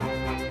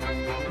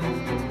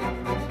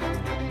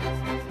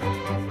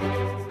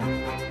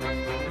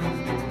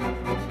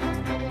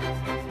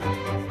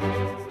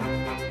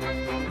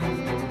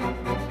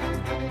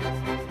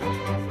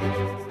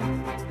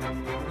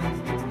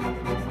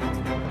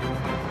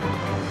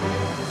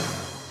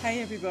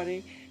Hey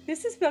everybody,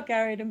 this is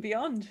Belgariad and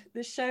Beyond,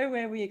 the show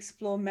where we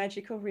explore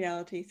magical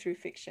reality through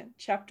fiction,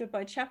 chapter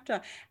by chapter,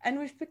 and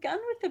we've begun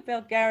with the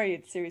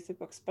Belgariad series of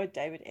books by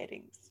David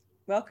Eddings.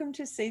 Welcome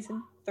to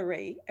Season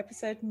 3,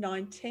 Episode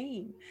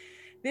 19.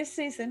 This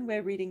season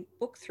we're reading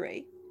Book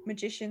 3,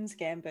 Magician's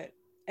Gambit,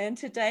 and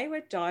today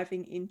we're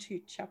diving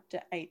into Chapter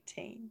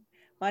 18.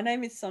 My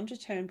name is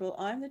Sondra Turnbull.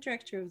 I'm the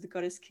director of the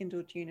Goddess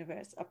Kindled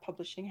Universe, a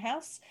publishing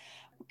house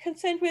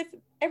concerned with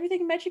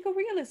everything magical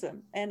realism,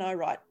 and I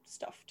write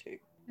stuff too.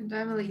 And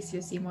I'm Alicia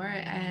Seymour,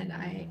 and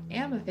I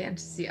am a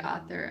fantasy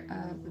author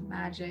of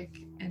magic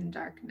and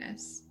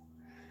darkness.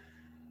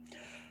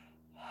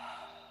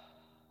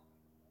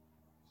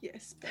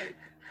 Yes,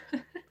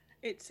 babe.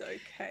 It's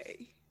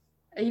okay.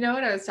 You know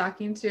what? I was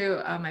talking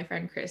to my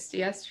friend Christy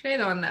yesterday,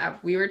 the one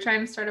that we were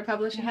trying to start a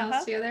publishing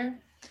house together.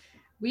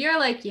 We are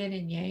like yin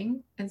and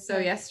yang. And so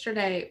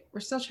yesterday, we're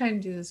still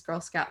trying to do this Girl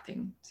Scout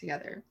thing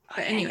together.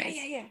 But anyways.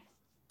 Yeah.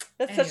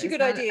 That's such a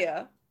good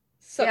idea.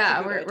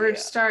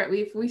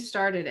 We've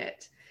started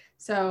it.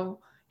 So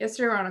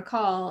yesterday we're on a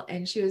call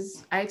and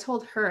I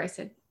told her, I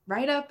said,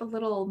 write up a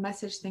little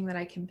message thing that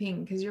I can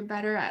ping because you're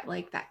better at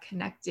like that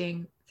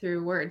connecting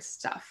through words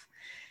stuff.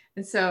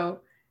 And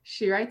so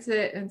she writes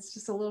it and it's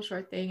just a little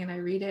short thing and I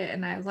read it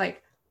and I was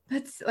like,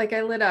 that's like,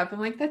 I lit up. I'm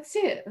like, that's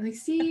it. I'm like,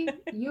 see,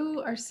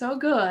 you are so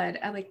good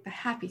at like the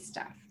happy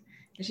stuff.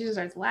 And she just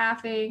starts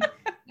laughing.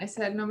 I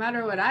said, no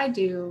matter what I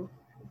do,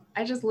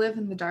 I just live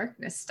in the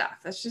darkness stuff.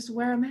 That's just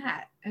where I'm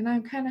at. And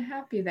I'm kind of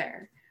happy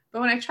there. But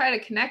when I try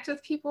to connect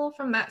with people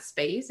from that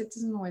space, it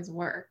doesn't always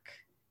work.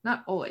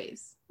 Not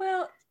always.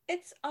 Well,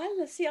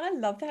 I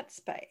love that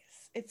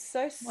space. It's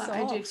so soft.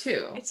 I do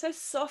too. It's so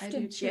soft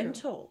and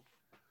gentle.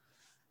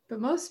 But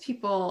most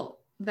people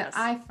that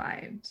I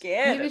find,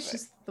 maybe it's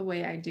just the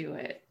way I do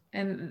it.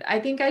 And I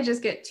think I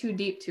just get too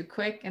deep too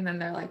quick. And then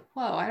they're like,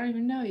 whoa, I don't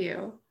even know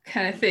you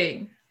kind of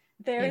thing.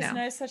 There is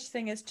no such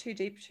thing as too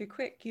deep, too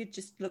quick. You're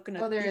just looking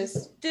at you're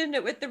just doing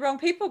it with the wrong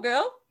people,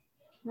 girl.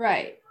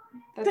 Right.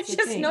 That's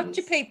just not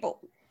your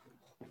people.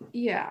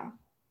 Yeah.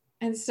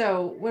 And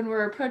so when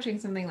we're approaching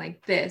something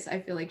like this, I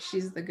feel like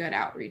she's the good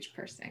outreach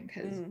person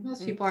because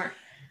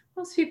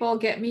most people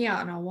get me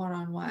on a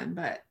one-on-one,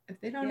 but if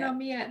they don't know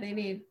me yet, they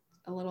need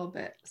a little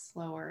bit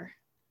slower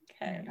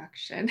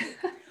introduction.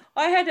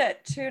 I had a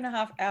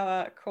 2.5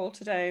 hour call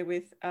today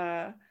with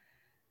a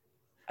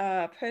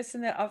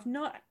person that I've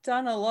not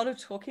done a lot of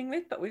talking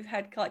with, but we've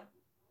had like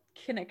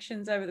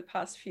connections over the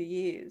past few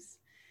years,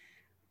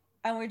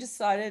 and we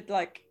decided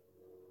like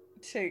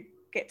to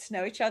get to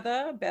know each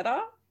other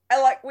better.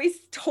 And like we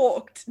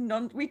talked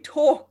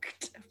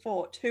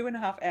for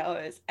 2.5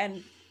 hours,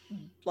 and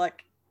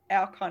like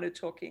our kind of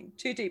talking,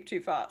 too deep,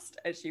 too fast,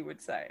 as you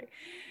would say.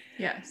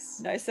 Yes.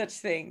 No such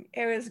thing.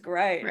 It was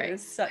great. Right. It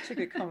was such a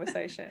good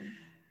conversation.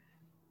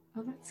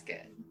 Oh, that's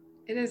good.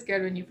 It is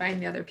good when you find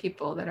the other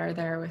people that are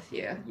there with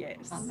you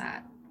on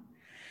that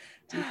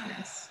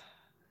deepness.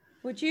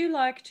 Would you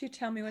like to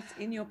tell me what's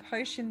in your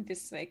potion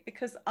this week?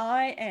 Because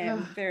I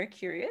am very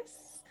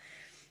curious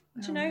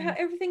to know how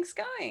everything's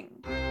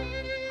going.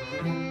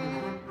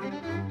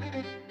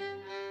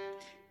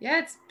 Yeah,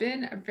 it's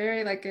been a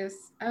very,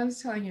 I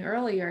was telling you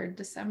earlier,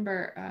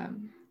 December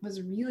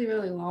was really,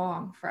 really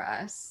long for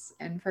us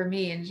and for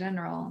me in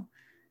general.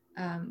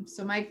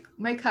 So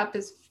my cup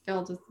is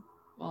filled with,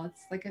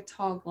 it's like a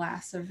tall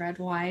glass of red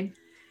wine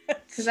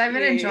because I've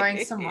been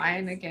enjoying some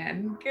wine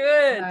again.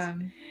 Good.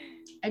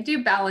 I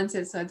do balance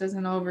it so it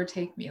doesn't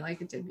overtake me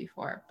like it did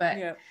before.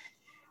 But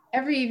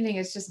every evening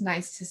it's just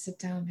nice to sit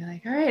down and be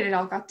like, all right, it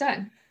all got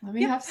done. Let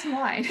me have some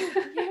wine.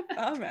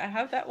 I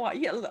have that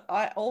wine. Yeah,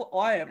 I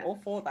am all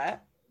for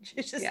that.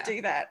 Just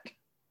do that.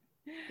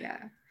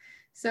 Yeah.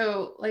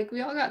 So like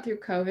we all got through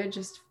COVID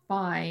just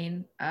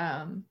fine.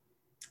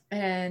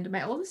 And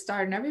my oldest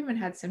daughter never even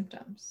had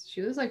symptoms.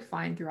 She was like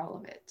fine through all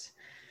of it.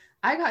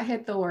 I got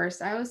hit the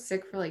worst. I was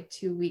sick for like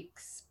 2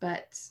 weeks,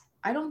 but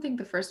I don't think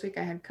the first week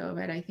I had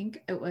COVID. I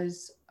think it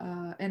was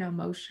an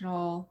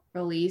emotional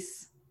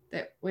release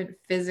that went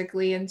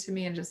physically into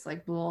me and just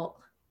like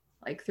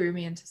threw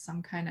me into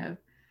some kind of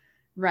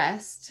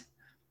rest.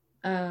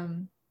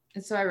 And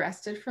so I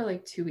rested for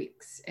like 2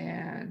 weeks,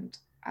 and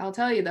I'll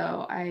tell you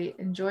though, I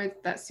enjoyed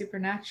that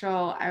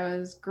Supernatural. I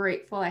was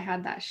grateful I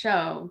had that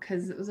show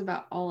because it was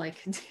about all I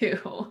could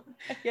do.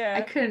 Yeah.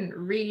 I couldn't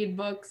read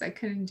books. I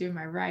couldn't do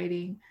my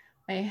writing.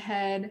 My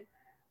head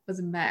was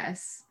a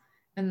mess.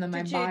 And then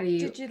my body.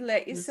 Did you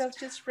let yourself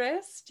just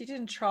rest? You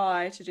didn't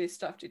try to do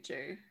stuff, did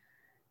you?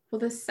 Well,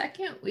 the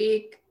second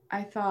week,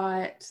 I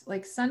thought,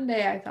 like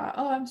Sunday, I thought,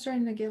 oh, I'm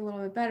starting to get a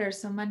little bit better.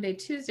 So Monday,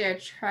 Tuesday, I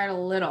tried a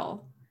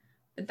little.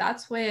 But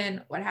that's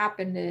when what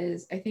happened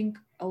is I think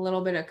a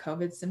little bit of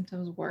COVID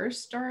symptoms were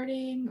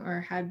starting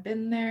or had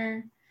been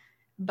there,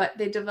 but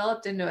they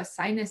developed into a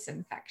sinus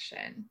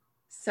infection.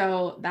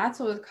 So that's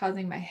what was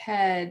causing my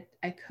head.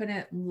 I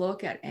couldn't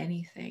look at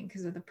anything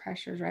because of the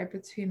pressures right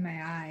between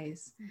my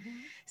eyes. Mm-hmm.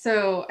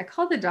 So I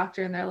called the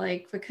doctor and they're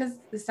like, because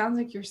it sounds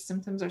like your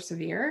symptoms are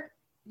severe,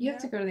 you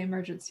have to go to the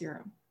emergency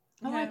room.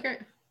 I'm like,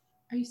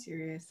 are you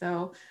serious?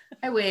 So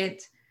I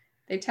went.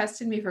 they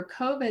tested me for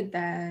COVID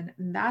then,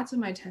 and that's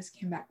when my test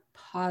came back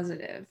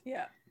positive.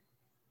 Yeah.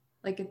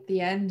 Like at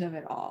the end of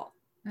it all.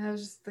 And I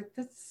was just like,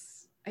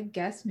 that's, I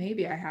guess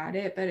maybe I had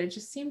it, but it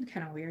just seemed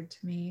kind of weird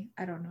to me.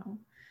 I don't know.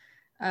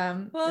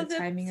 Well, The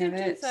timing of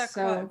symptoms it. are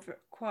So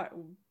quite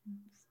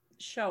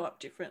show up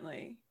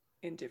differently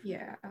in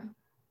different.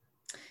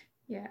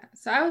 Yeah.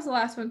 So I was the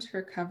last one to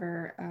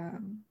recover.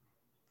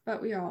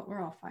 But we're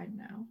all fine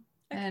now.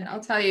 Okay. And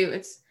I'll tell you,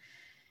 it's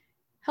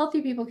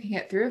healthy people can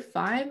get through it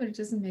fine, but it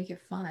doesn't make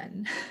it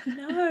fun.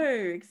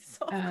 No, of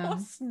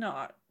course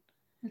not.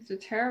 It's a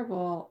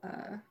terrible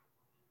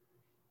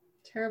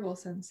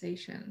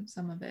sensation,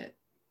 some of it.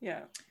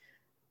 Yeah.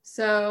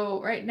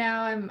 So right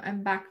now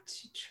I'm back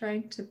to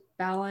trying to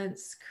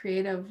balance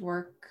creative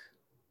work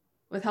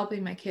with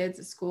helping my kids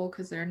at school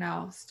because they're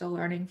now still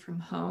learning from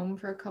home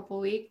for a couple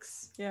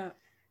weeks. Yeah.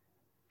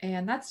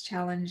 And that's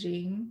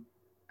challenging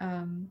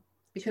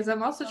because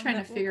I'm also trying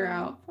to figure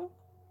out.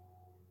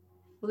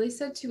 Well, they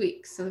said 2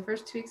 weeks. So the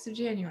first 2 weeks of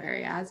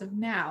January as of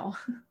now.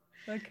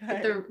 Okay.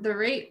 But the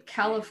rate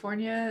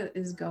California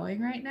is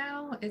going right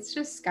now, it's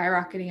just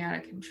skyrocketing out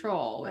of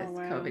control with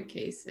COVID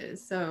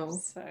cases.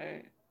 So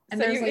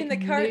you're in the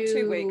current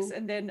 2 weeks,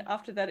 and then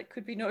after that, it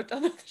could be not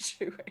another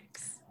 2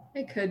 weeks.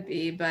 It could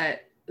be,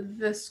 but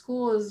the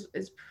school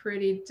is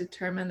pretty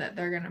determined that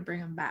they're going to bring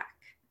them back.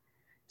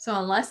 So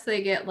unless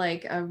they get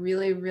like a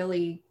really,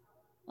 really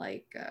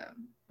like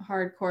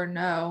hardcore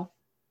no,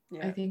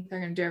 I think they're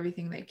going to do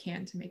everything they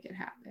can to make it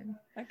happen.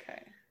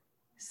 Okay.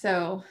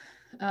 So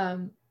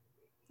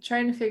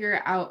trying to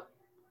figure out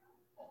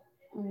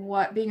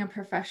what being a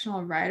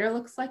professional writer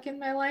looks like in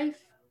my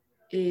life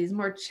is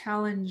more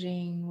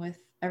challenging with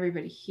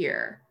everybody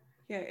here.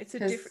 Yeah, it's a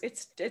different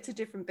beast.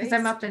 Because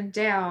I'm up and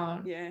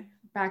down. Yeah.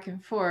 Back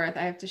and forth.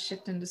 I have to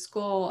shift into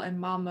school and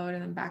mom mode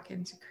and then back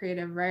into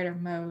creative writer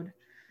mode.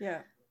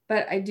 Yeah.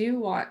 But I do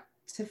want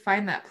to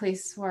find that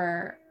place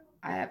where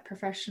I am a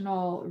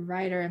professional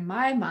writer in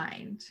my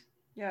mind.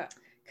 Yeah.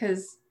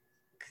 Because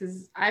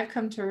I've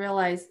come to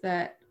realize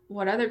that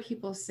what other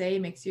people say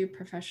makes you a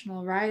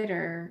professional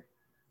writer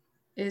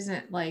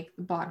isn't like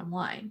the bottom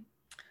line.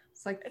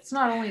 It's like, it's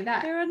not only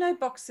that. There are no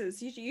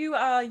boxes. You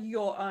are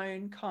your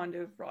own kind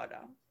of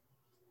writer.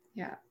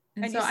 Yeah.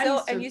 And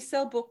you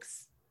sell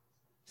books.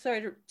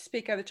 Sorry to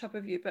speak over the top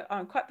of you, but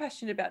I'm quite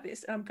passionate about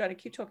this. I'm going to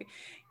keep talking.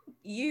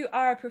 You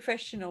are a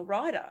professional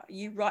writer.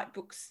 You write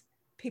books,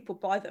 people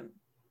buy them.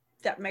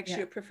 That makes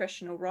you a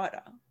professional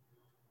writer.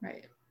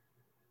 Right.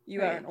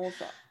 You are an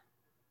author.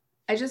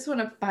 I just want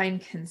to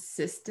find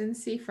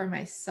consistency for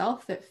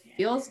myself that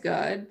feels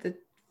good, that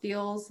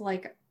feels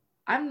like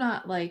I'm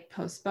not like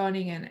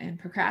postponing and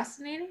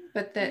procrastinating,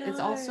 but that it's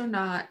also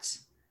not,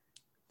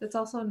 that's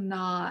also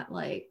not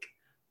like,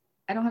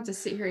 I don't have to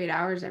sit here 8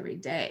 hours every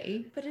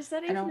day. But is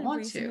that even a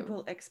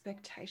reasonable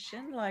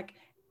expectation? Like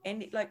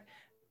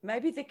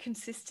maybe the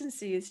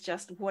consistency is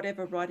just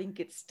whatever writing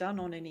gets done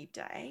on any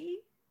day,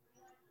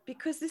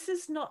 because this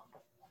is not.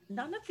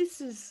 None of this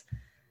is.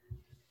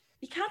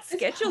 You can't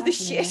schedule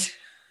this shit.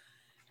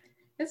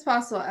 It's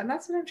possible, and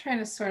that's what I'm trying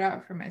to sort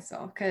out for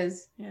myself.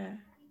 Because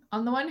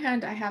on the one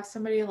hand, I have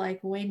somebody like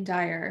Wayne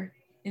Dyer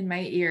in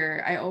my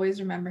ear. I always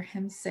remember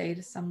him say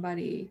to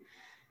somebody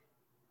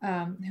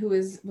who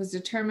was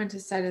determined to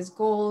set his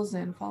goals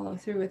and follow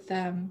through with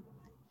them,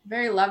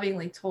 very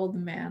lovingly told the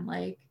man,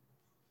 like,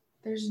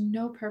 there's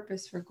no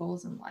purpose for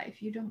goals in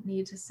life. You don't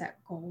need to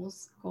set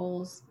goals,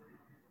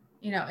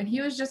 and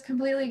he was just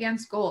completely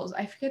against goals.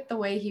 I forget the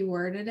way he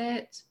worded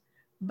it,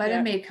 but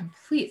it made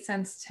complete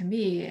sense to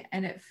me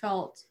and it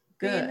felt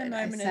good. Be in the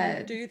moment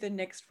and do the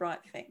next right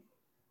thing.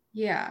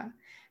 Yeah.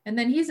 And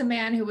then he's a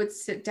man who would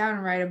sit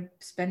down and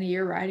spend a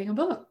year writing a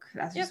book.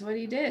 That's just what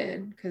he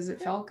did because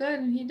it felt good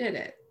and he did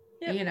it.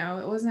 Yep.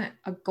 It wasn't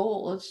a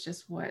goal. It's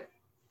just what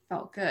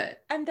felt good.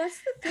 And that's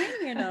the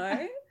thing,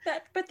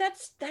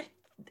 that,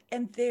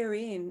 and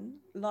therein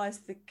lies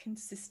the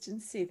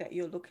consistency that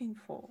you're looking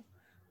for.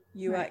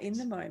 You are in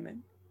the moment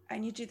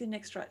and you do the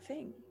next right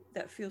thing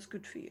that feels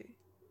good for you.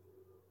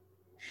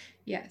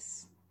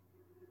 Yes.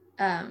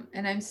 And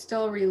I'm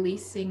still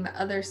releasing the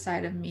other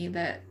side of me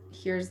that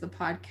hears the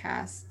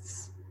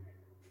podcasts.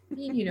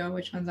 You know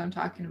which ones I'm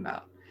talking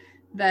about.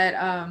 That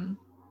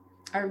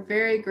are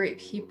very great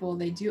people.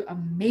 They do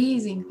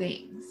amazing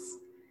things.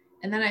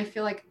 And then I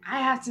feel like I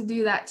have to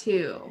do that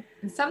too.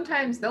 And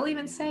sometimes they'll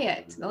even say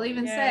it. They'll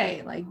even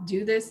say, like,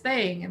 do this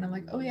thing. And I'm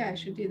like, oh yeah, I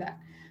should do that.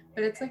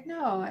 But it's like,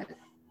 no,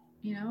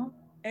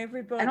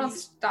 everybody. I don't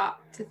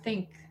stop to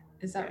think,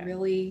 is that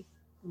really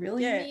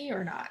me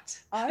or not?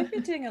 I've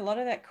been doing a lot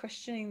of that,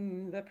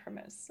 questioning the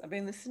premise. I've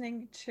been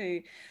listening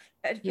to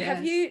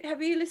have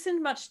you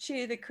listened much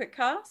to the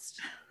Quickcast?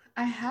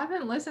 I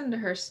haven't listened to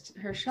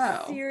her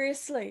show.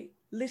 Seriously,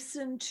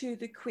 listen to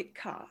the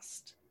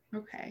Quickcast.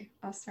 Okay,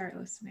 I'll start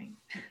listening.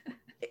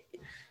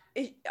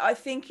 I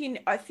think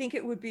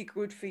it would be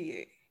good for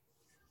you.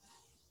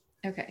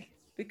 Okay.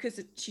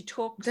 Because she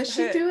talks. Does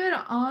she do it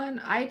on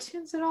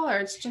iTunes at all, or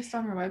it's just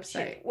on her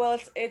website? Well,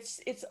 it's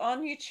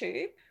on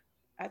YouTube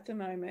at the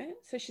moment.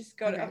 So she's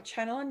got a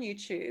channel on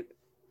YouTube,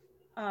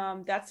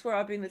 That's where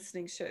I've been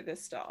listening to their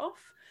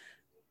stuff.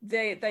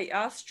 They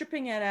are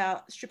stripping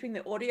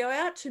the audio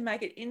out to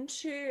make it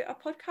into a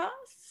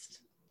podcast,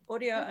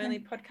 audio only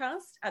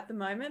podcast at the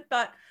moment.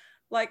 But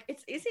like,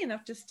 it's easy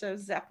enough just to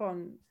zap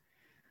on,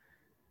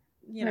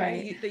 the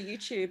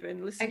YouTube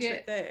and listen to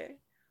it there.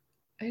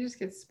 I just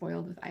get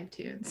spoiled with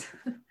iTunes.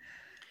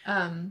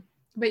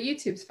 But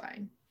YouTube's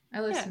fine. I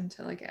listen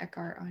to like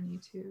Eckhart on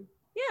YouTube.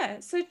 Yeah,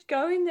 so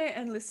go in there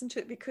and listen to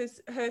it,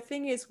 because her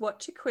thing is what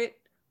to quit,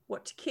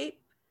 what to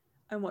keep,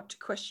 and what to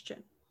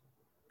question.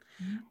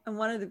 Mm-hmm. And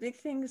one of the big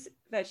things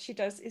that she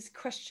does is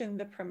question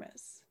the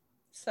premise.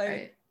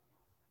 So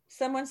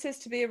someone says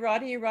to be a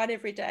writer, you write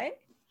every day,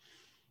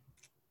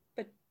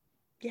 but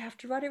you have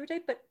to write every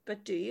day,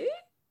 but do you?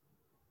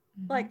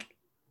 Mm-hmm. Like,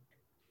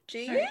 do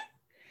you? Right.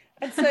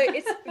 And so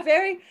it's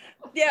very,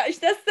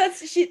 that's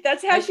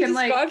how she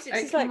describes it.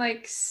 She's I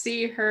can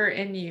see her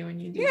in you when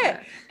you do that.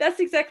 Yeah, that's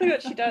exactly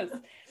what she does.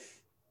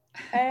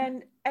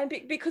 And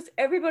because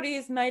everybody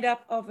is made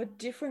up of a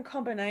different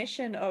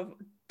combination of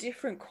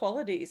different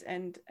qualities,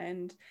 and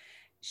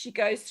she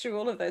goes through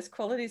all of those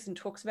qualities and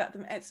talks about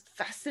them. It's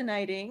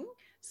fascinating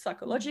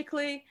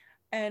psychologically,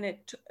 and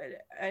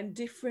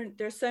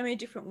there's so many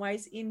different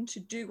ways in to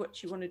do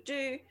what you want to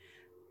do.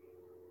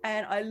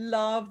 And I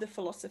love the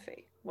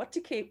philosophy. What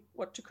to keep,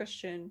 what to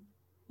question,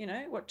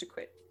 what to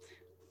quit.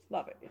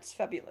 Love it. It's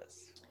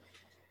fabulous.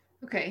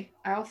 Okay,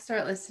 I'll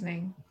start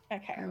listening.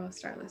 Okay. I will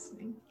start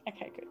listening.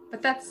 Okay, good.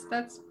 But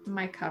that's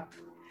my cup.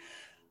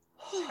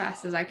 As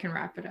fast as I can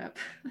wrap it up.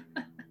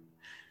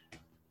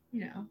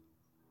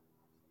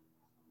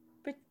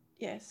 But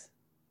yes.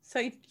 So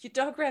your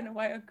dog ran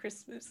away on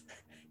Christmas.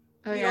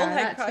 Oh, you all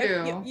had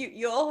COVID.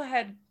 You all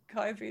had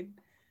COVID.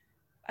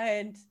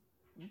 And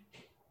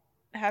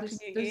Happy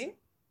New Year.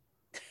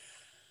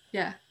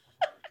 Yeah.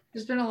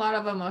 There's been a lot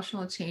of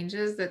emotional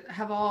changes that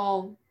have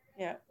all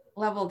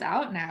leveled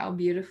out now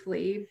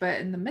beautifully, but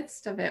in the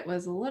midst of it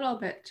was a little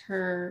bit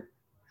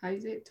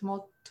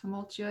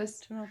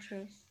tumultuous.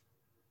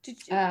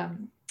 Did you,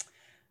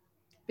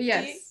 but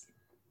yes.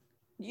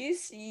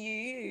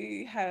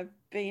 You have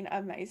been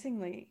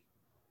amazingly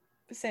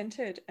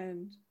centered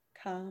and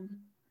calm.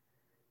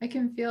 I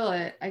can feel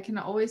it. I can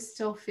always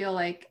still feel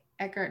like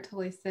Eckhart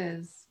Tolle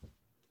says,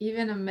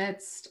 even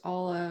amidst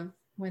all of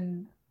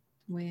when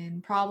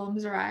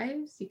problems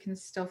arise, you can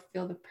still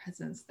feel the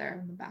presence there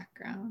in the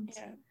background.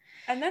 Yeah.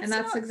 And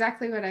that's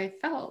exactly what I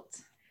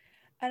felt.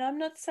 And I'm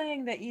not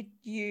saying that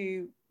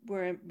you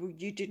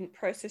didn't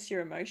process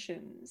your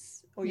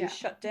emotions or you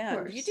shut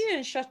down. You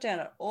didn't shut down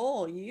at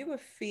all. You were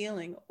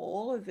feeling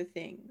all of the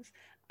things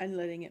and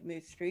letting it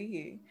move through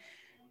you.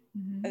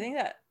 Mm-hmm. I think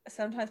that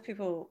sometimes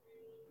people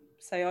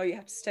say, oh, you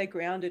have to stay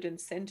grounded and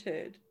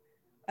centered.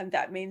 And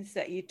that means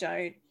that you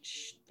don't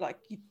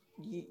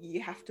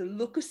you have to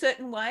look a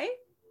certain way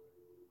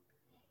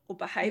or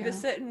behave a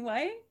certain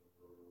way.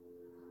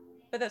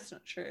 But that's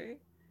not true.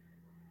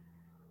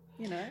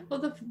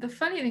 Well, the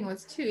funny thing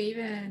was too,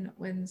 even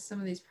when some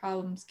of these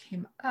problems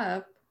came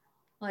up,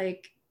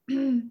 like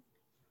I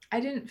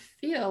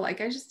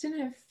just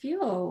didn't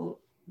feel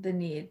the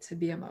need to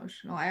be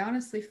emotional. I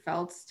honestly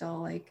felt still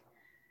like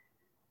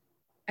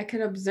I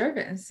could observe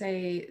it and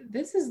say,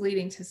 this is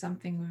leading to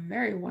something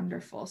very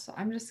wonderful. So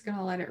I'm just going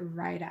to let it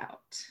ride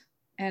out.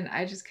 And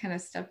I just kind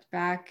of stepped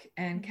back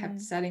and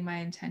kept setting my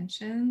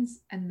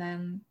intentions. And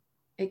then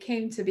it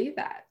came to be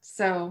that.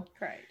 So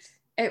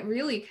it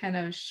really kind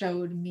of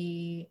showed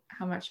me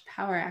how much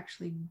power I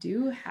actually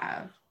do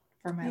have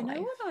for my life.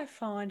 What I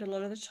find a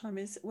lot of the time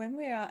is when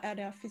we are at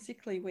our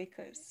physically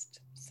weakest,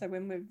 so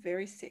when we're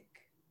very sick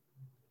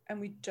and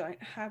we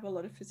don't have a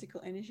lot of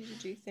physical energy to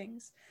do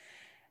things,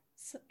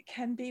 so it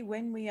can be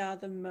when we are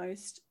the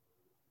most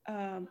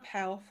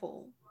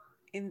powerful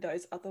in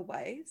those other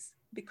ways,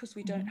 because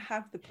we don't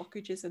have the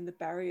blockages and the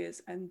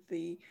barriers and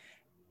we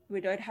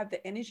don't have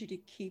the energy to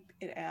keep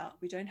it out.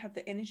 We don't have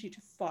the energy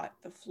to fight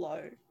the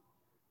flow.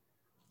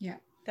 Yeah.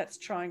 That's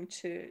trying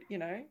to,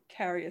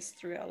 carry us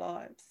through our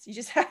lives. You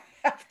just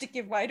have to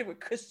give way to it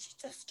because you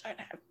just don't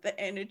have the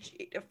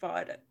energy to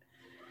fight it.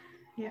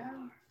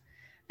 Yeah.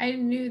 I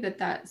knew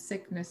that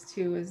sickness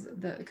too was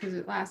because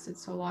it lasted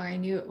so long. I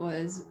knew it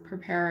was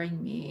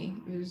preparing me.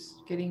 It was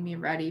getting me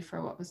ready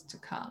for what was to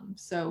come.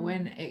 So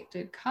when it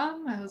did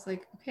come, I was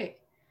like, okay,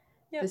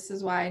 this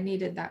is why I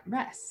needed that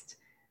rest,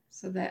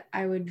 so that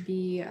I would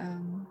be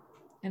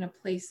in a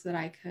place that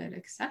I could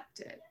accept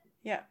it.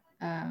 Yeah.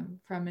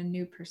 From a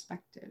new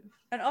perspective.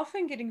 And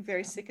often getting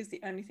very sick is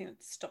the only thing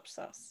that stops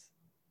us.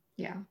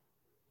 Yeah.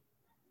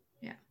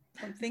 Yeah.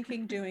 From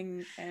thinking,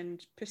 doing,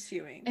 and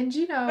pursuing. And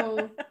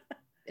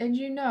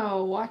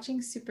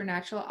watching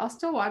Supernatural, I'll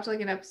still watch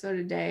like an episode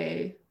a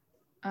day.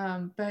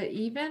 But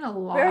even a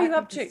lot. Where are you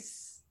up to?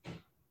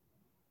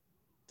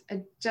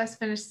 I just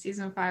finished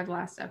season 5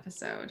 last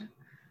episode.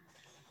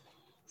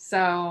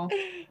 So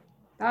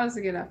that was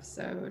a good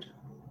episode.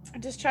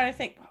 I'm just trying to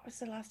think, what was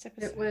the last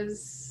episode?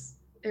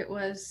 It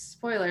was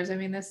spoilers. I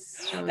mean,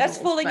 this show that's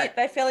falling it.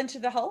 They fell into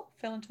the hole.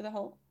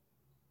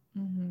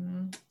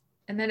 Mm-hmm.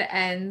 And then it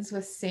ends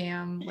with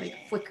Sam like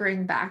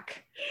flickering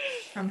back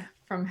from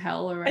from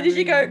hell or And did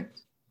you go,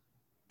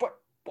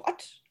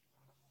 what?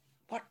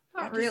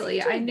 Not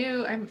really. I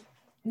knew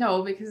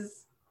no,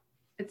 because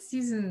it's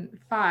season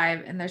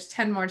 5 and there's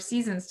 10 more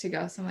seasons to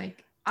go. So I'm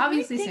like,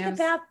 obviously think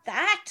Sam's about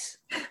that.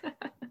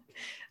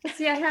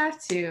 See, I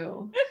have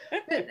to.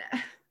 But,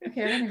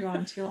 okay, we're gonna go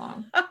on too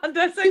long.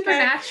 That's okay.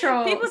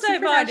 Supernatural. People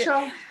don't mind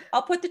it.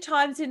 I'll put the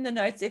times in the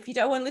notes. If you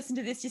don't want to listen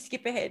to this, just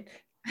skip ahead.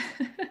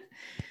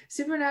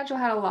 Supernatural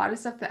had a lot of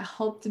stuff that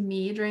helped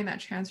me during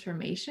that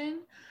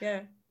transformation.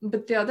 Yeah.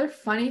 But the other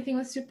funny thing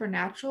with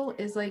Supernatural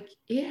is like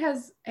it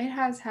has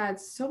had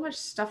so much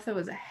stuff that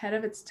was ahead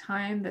of its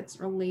time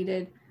that's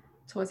related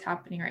to what's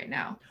happening right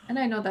now. And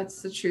I know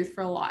that's the truth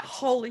for a lot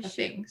of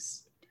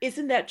things.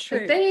 Isn't that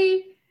true?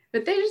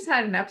 But they just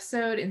had an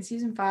episode in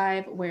season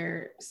 5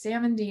 where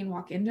Sam and Dean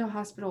walk into a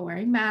hospital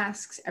wearing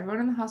masks. Everyone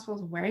in the hospital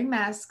is wearing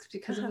masks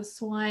because of the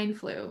swine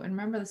flu. And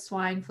remember the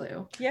swine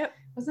flu? Yep. It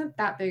wasn't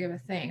that big of a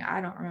thing.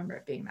 I don't remember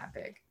it being that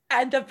big.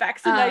 And the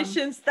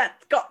vaccinations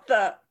that got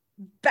the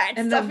bad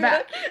and stuff in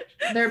it.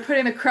 They're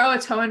putting the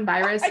Croatoan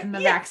virus in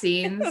the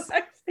vaccines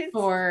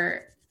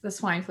for the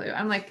swine flu.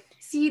 I'm like,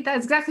 see,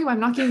 that's exactly why I'm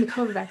not getting the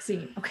COVID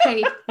vaccine.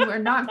 Okay, you are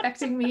not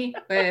infecting me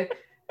with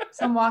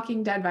some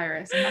Walking Dead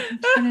virus. I'm not going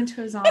to turn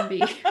into a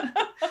zombie.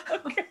 Oh,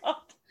 God.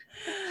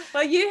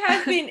 Well, you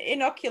have been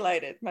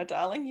inoculated, my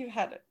darling. You've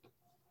had it.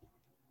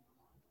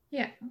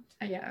 Yeah.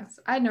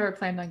 I never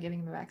planned on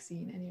getting the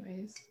vaccine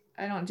anyways.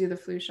 I don't do the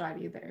flu shot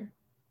either.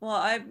 Well,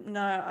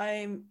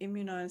 I'm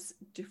immunized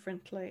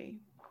differently.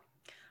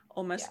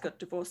 Almost got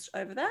divorced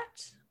over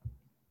that.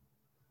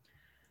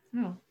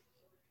 No.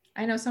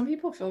 I know some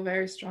people feel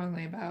very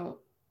strongly about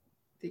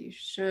that you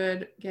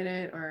should get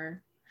it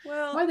or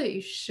more that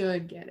you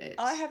should get it.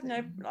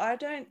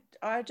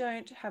 I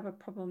don't have a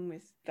problem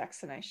with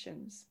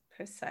vaccinations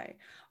per se.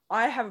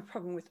 I have a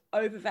problem with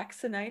over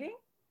vaccinating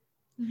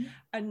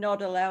and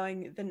not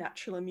allowing the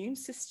natural immune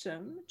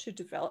system to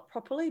develop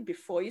properly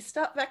before you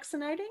start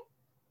vaccinating.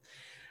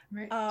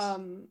 Right.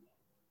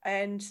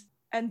 And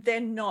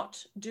then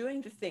not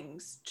doing the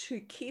things to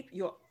keep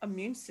your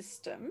immune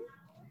system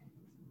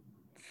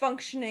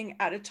functioning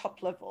at a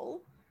top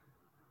level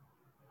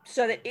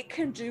so that it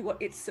can do what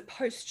it's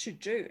supposed to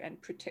do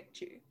and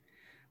protect you.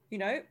 You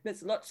know,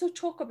 there's lots of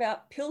talk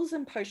about pills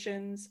and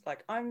potions.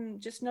 Like, I'm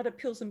just not a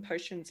pills and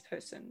potions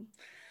person.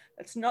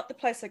 That's not the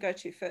place I go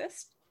to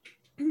first.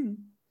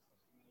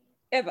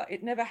 Ever.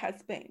 It never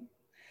has been.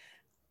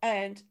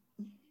 And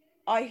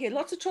I hear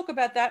lots of talk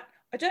about that.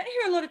 I don't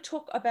hear a lot of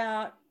talk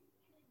about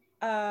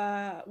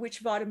which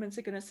vitamins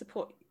are going to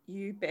support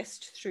you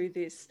best through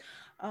this,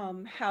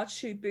 how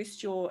to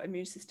boost your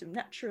immune system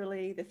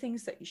naturally, the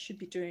things that you should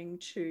be doing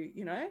to,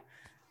 you know,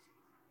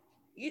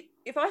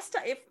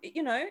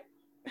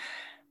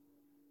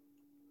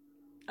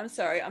 I'm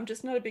sorry, I'm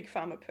just not a big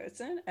pharma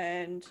person,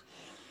 and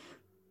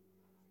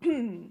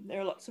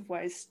there are lots of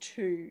ways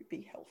to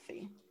be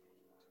healthy.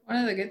 One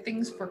of the good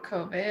things for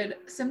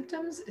COVID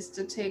symptoms is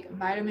to take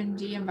vitamin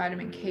D and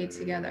vitamin K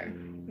together.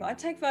 I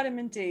take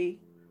vitamin D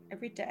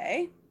every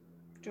day,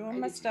 do all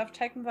my stuff,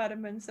 take my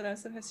vitamins that I'm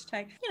supposed to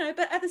take, you know,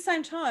 but at the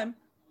same time,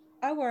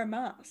 I wear a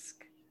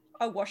mask.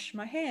 I wash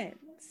my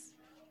hands.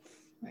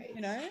 Right.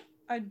 You know,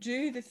 I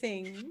do the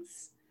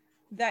things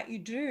that you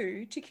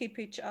do to keep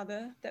each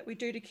other, that we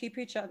do to keep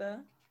each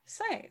other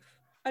safe.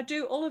 I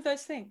do all of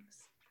those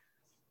things.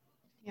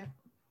 Yeah.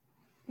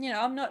 You know,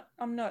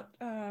 I'm not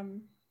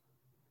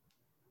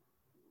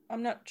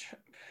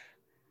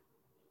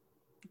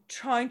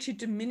trying to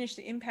diminish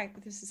the impact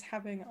that this is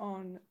having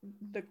on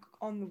the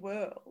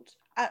world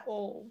at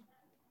all.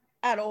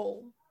 I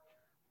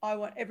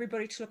want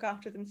everybody to look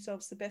after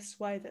themselves the best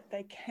way that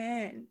they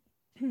can.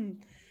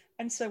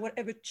 And so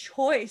whatever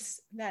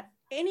choice that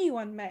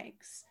anyone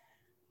makes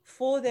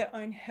for their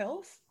own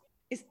health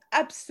is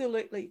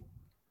absolutely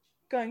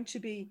going to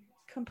be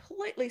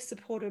completely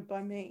supported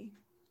by me.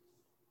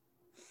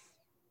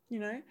 You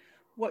know,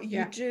 what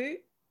you do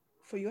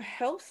for your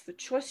health, the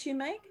choice you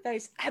make, that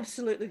is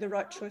absolutely the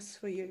right choice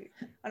for you.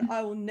 And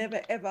I will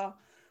never, ever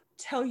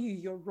tell you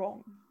you're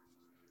wrong.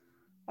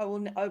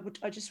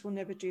 I just will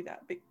never do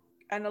that.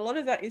 And a lot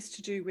of that is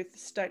to do with the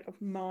state of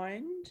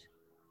mind.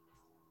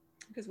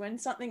 Because when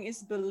something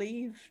is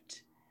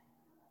believed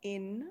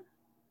in,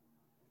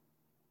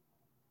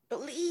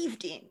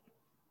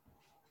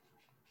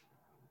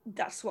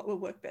 that's what will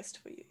work best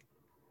for you.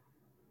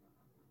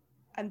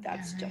 And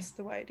that's just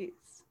the way it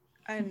is.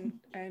 And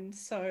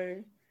so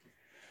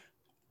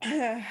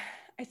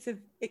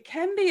it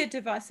can be a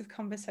divisive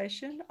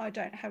conversation. I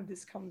don't have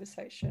this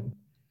conversation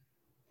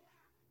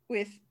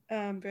with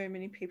very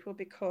many people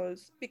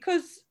because it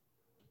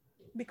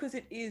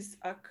is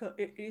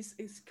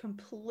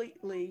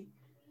completely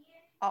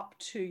up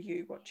to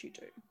you what you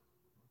do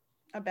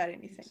about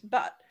anything.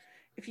 But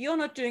if you're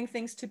not doing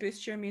things to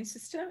boost your immune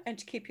system and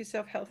to keep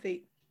yourself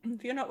healthy,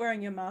 if you're not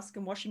wearing your mask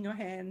and washing your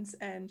hands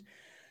and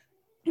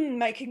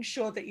making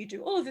sure that you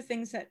do all of the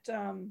things that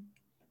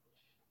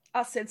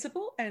are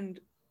sensible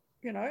and,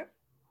 you know,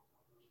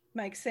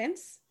 make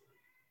sense,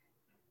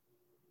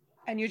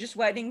 and you're just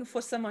waiting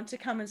for someone to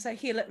come and say,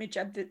 here, let me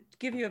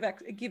give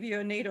you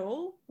a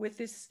needle with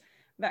this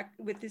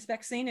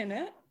vaccine in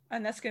it,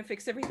 and that's going to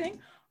fix everything.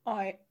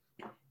 I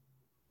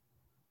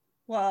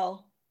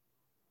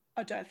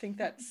don't think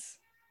that's,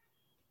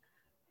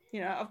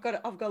 I've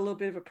got a little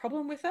bit of a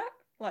problem with that.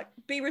 Like,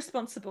 be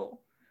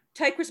responsible,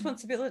 take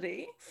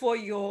responsibility for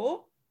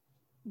your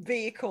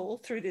vehicle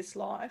through this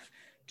life,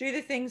 do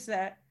the things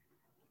that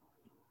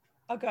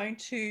are going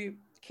to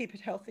keep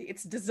it healthy.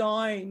 It's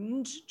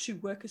designed to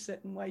work a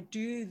certain way.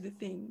 Do the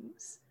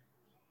things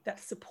that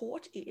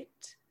support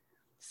it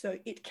so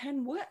it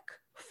can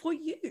work for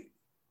you.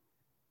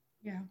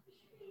 Yeah.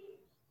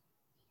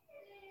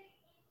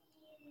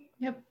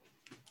 Yep.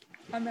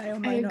 I may or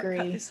may not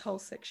cut this whole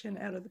section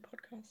out of the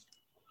podcast.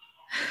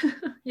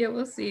 Yeah,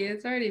 we'll see.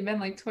 It's already been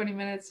like 20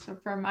 minutes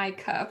for my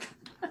cup.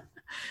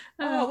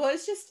 Oh, well,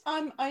 it's just,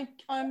 I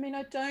mean,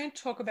 I don't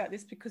talk about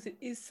this because it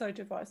is so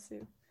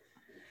divisive.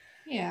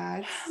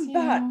 Yeah,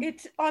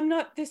 I'm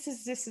not, this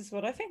is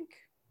what I think.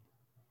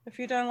 If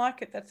you don't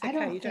like it, that's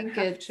okay. You don't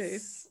have to.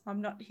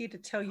 I'm not here to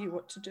tell you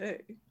what to do.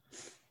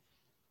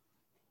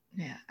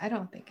 Yeah, I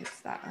don't think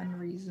it's that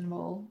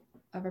unreasonable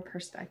of a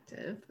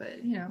perspective, but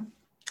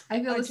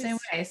I feel the same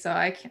way, so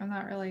I'm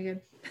not really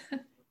good.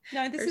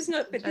 No, this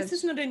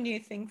is not a new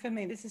thing for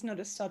me. This is not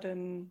a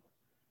sudden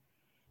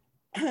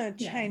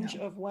change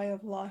of way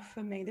of life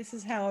for me. This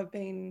is how I've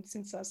been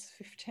since I was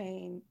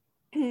 15.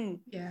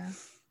 Yeah.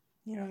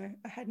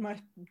 I had my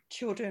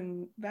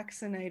children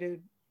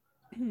vaccinated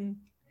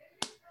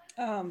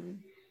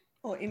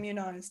or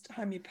immunized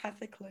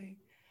homeopathically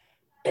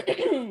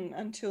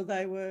until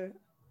they were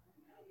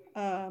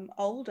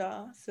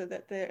older, so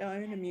that their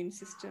own immune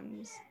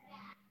systems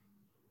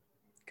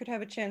could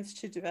have a chance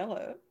to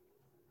develop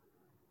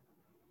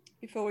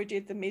before we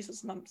did the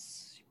measles,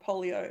 mumps,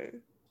 polio,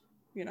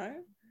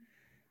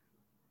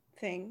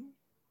 thing.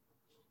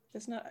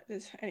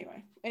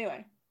 Anyway.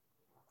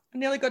 I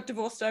nearly got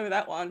divorced over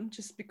that one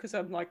just because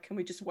I'm like, can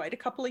we just wait a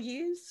couple of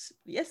years?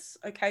 Yes,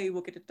 okay,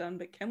 we'll get it done,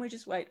 but can we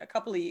just wait a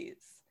couple of years?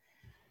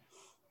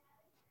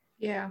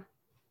 Yeah.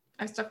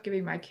 I stopped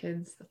giving my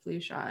kids the flu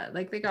shot.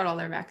 Like, they got all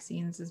their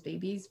vaccines as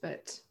babies,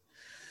 but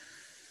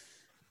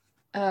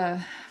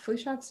flu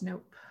shots,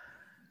 nope.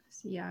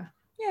 So yeah.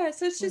 Yeah,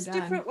 so it's just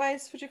different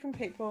ways for different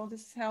people.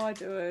 This is how I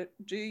do it.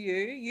 Do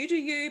you do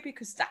you,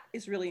 because that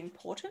is really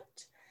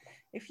important.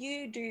 If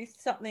you do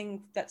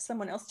something that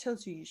someone else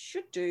tells you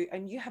should do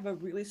and you have a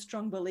really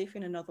strong belief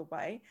in another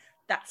way,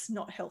 that's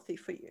not healthy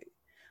for you.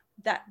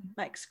 That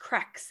makes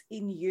cracks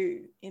in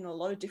you in a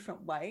lot of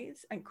different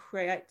ways and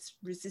creates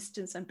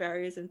resistance and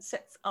barriers and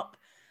sets up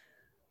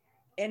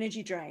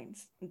energy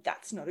drains.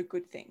 That's not a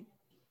good thing.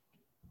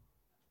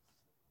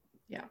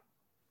 Yeah.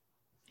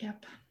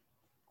 Yep.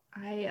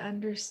 I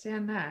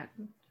understand that.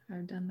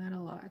 I've done that a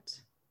lot.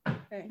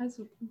 Okay. As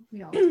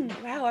we all do.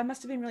 Wow, I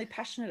must have been really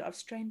passionate. I've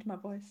strained my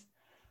voice.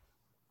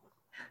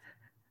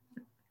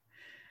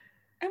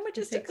 And we're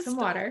just take some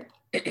water.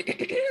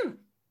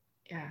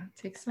 Yeah,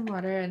 take some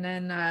water, and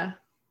then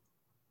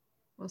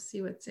we'll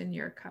see what's in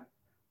your cup.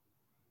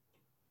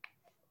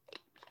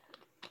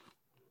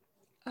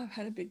 I've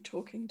had a big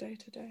talking day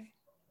today.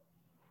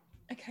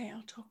 Okay,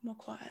 I'll talk more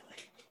quietly.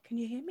 Can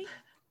you hear me?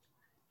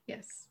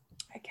 Yes.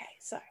 Okay,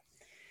 so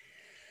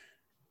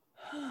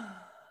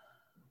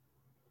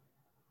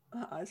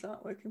my eyes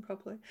aren't working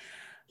properly.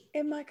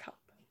 In my cup,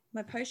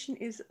 my potion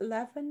is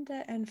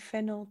lavender and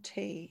fennel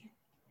tea.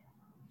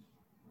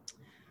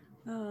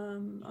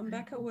 I'm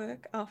back at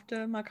work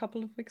after my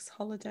couple of weeks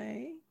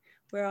holiday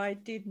where I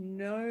did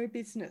no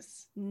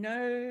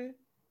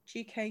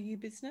GKU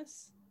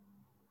business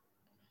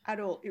at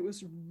all. It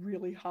was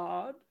really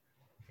hard.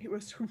 It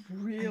was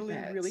really,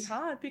 really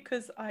hard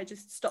because I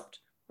just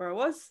stopped where I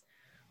was.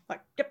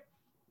 Like, yep,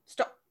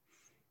 stop.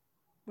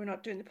 We're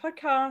not doing the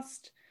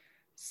podcast.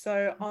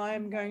 So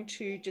I'm going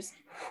to just...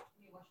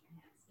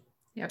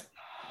 Yep.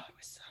 Oh, it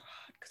was so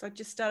hard because I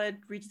just started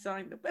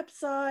redesigning the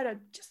website. I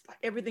just like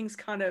everything's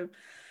kind of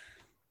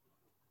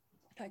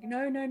like,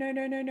 no,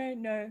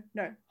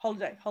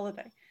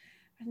 holiday.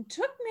 And it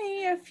took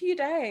me a few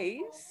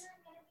days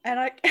and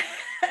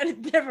and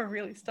it never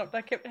really stopped.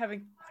 I kept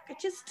having, I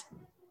just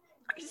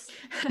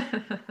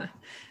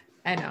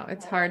I know,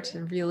 it's hard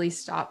to really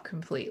stop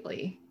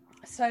completely.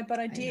 So, but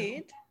I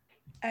did.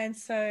 And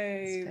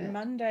so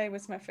Monday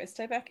was my first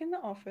day back in the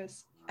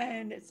office,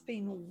 and it's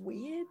been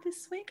weird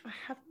this week. I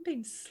haven't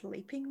been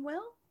sleeping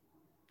well,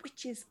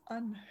 which is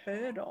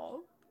unheard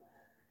of.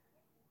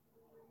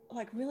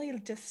 Like, really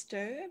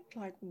disturbed,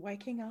 like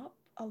waking up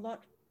a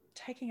lot,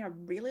 taking a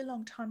really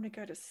long time to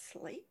go to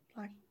sleep,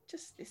 like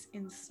just this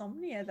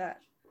insomnia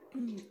that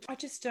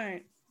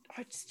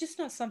it's just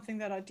not something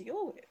that I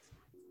deal with.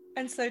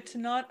 And so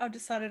tonight I've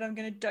decided I'm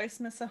going to dose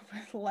myself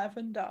with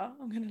lavender.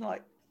 I'm going to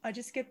I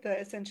just get the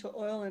essential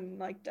oil and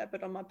like dab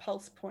it on my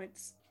pulse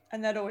points,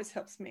 and that always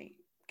helps me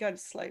go to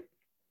sleep.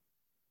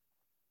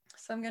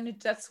 So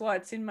that's why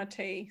it's in my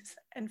tea,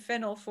 and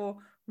fennel for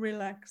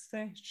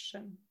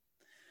relaxation.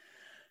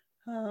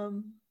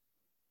 And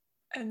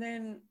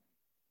then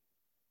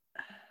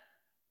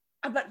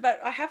But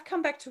I have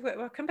come back to work.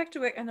 I've come back to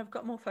work and I've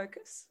got more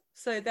focus.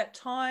 So that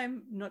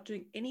time not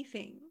doing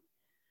anything,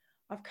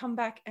 I've come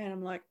back and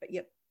I'm like,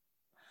 yep,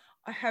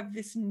 I have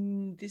this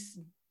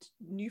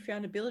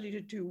newfound ability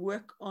to do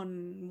work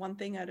on one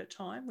thing at a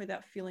time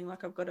without feeling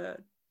like I've got to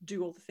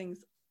do all the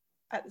things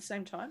at the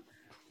same time,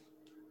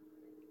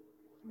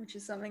 which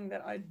is something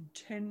that I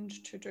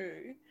tend to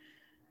do.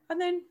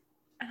 And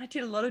I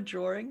did a lot of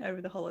drawing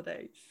over the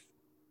holidays.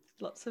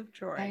 Lots of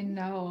drawing. I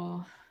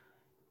know.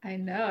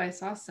 I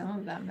saw some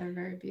of them. They're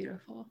very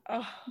beautiful.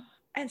 Oh,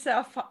 and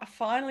so I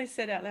finally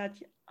said out loud,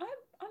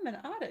 I'm an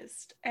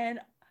artist, and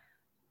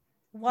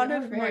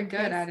You're very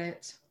good at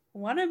it.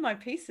 One of my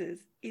pieces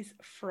is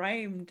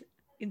framed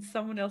in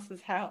someone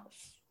else's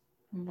house.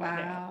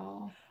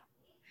 Wow.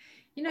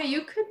 Right,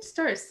 you could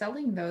start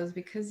selling those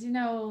because,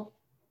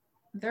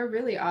 they're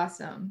really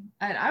awesome.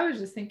 And I was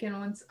just thinking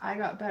once I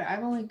got better,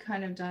 I've only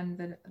kind of done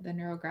the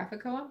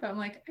Neurographica one, but I'm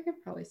like, I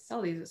could probably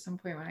sell these at some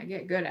point when I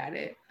get good at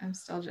it. I'm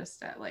still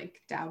just at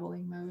like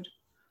dabbling mode.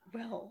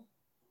 Well,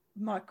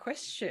 my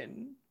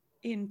question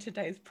in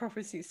today's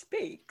Prophecy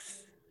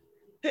Speaks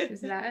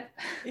is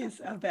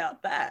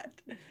about that.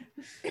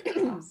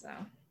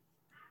 Awesome.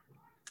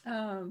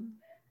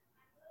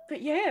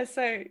 But yeah,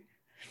 so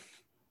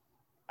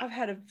I've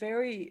had a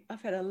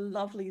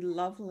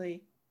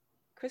lovely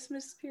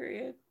Christmas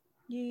period,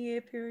 New Year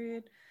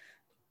period.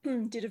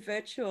 Did a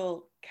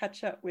virtual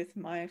catch up with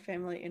my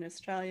family in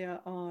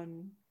Australia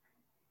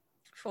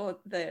for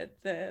the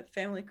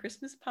family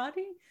Christmas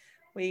party.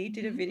 We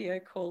did a video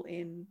call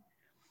in,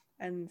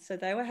 and so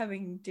they were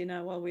having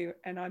dinner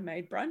and I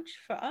made brunch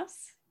for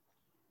us.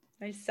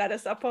 They sat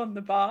us up on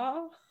the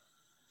bar.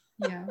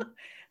 Yeah.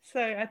 So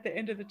at the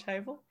end of the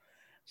table.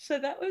 So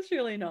that was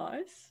really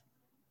nice.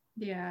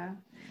 Yeah.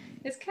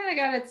 It's kind of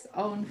got its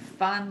own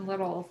fun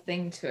little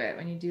thing to it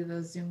when you do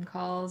those Zoom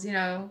calls,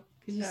 because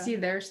you see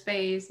their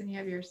space and you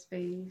have your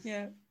space.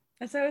 Yeah.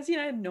 And so it was,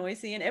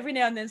 noisy, and every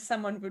now and then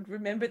someone would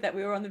remember that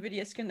we were on the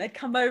video screen. They'd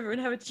come over and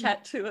have a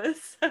chat to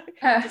us.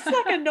 Just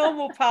like a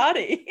normal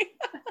party.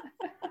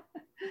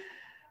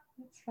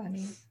 That's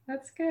funny.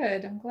 That's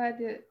good. I'm glad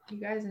that you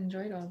guys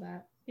enjoyed all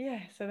that. Yeah,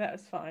 so that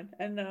was fun.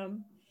 And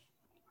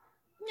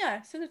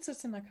so that's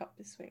what's in my cup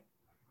this week.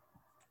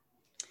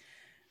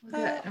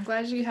 Well, good. I'm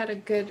glad you had a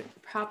good,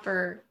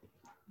 proper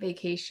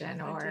vacation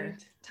or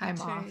time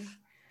off.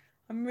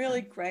 I'm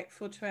really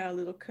grateful to our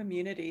little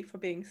community for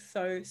being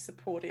so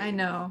supportive. I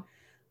know.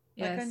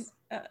 Yes.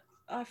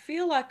 I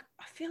feel like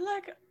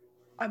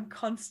I'm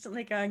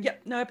constantly going,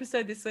 yep, no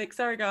episode this week.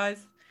 Sorry,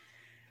 guys.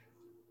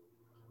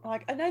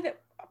 Like, I know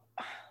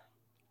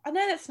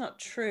that's not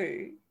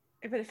true,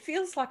 but it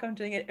feels like I'm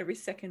doing it every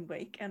second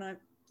week, and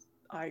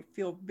I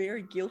feel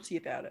very guilty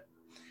about it.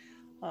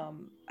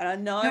 And I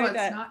know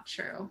it's not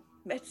true.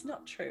 It's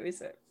not true,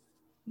 is it?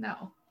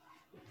 No,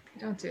 I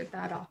don't do it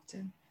that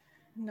often.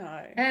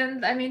 No.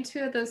 And I mean,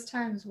 2 of those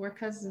times were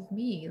because of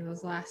me,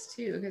 those last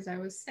 2, because I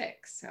was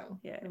sick. So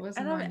yeah, it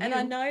wasn't and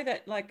I know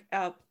that like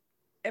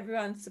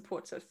everyone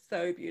supports us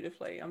so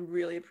beautifully. I'm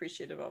really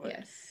appreciative of it.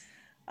 Yes.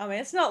 I mean,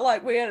 it's not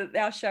like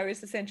our show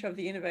is the center of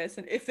the universe,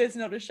 and if there's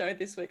not a show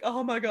this week,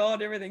 oh my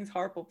God, everything's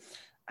horrible.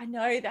 I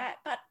know that,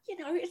 but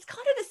it's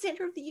kind of the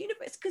center of the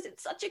universe because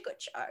it's such a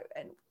good show,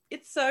 and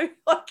it's so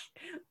I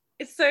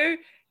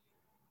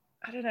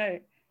don't know,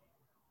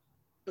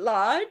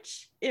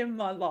 large in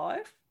my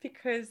life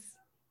because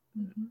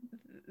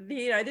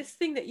this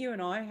thing that you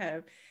and I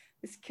have,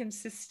 this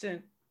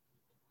consistent,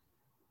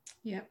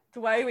 the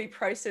way we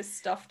process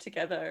stuff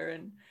together,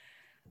 and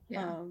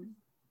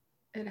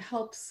it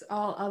helps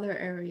all other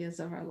areas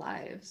of our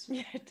lives.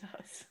 Yeah, it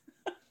does.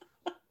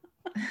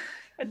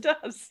 It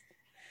does.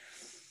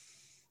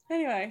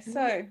 Anyway,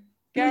 so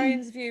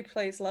Garian's view,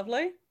 please,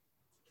 lovely.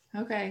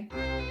 Okay.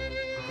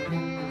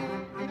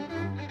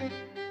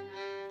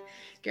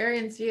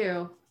 Garian's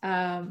view.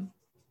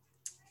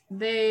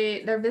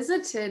 They're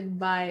visited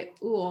by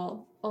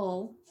Ul.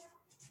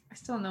 I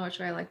still don't know which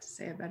way I like to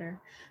say it better.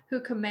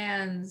 Who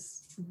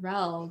commands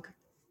Relg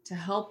to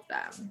help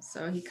them.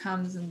 So he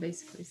comes and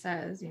basically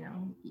says,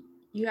 you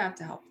have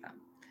to help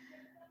them.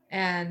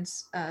 And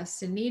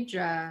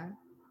Sinidra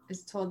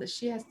is told that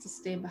she has to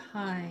stay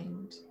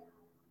behind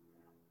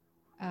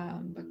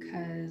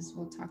because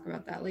we'll talk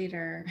about that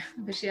later.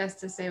 But she has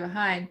to stay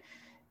behind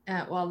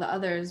while the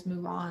others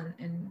move on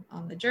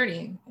on the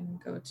journey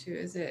and go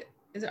to.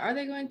 Are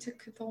they going to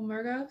Cthulhu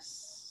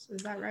Murgos?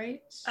 Is that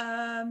right?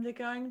 They're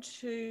going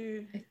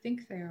to. I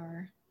think they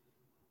are.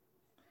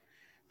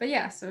 But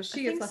yeah, so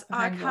she gets left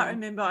behind. I can't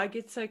remember. I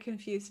get so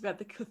confused about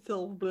the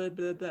Cthulhu, blah,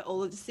 blah, blah,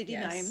 all of the city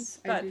names.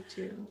 But I do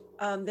too.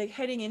 They're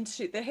heading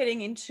into.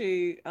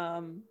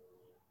 I'm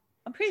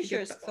pretty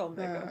sure it's Cthulhu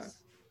Murgos.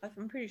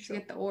 I'm pretty sure.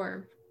 To get the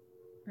orb,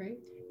 right?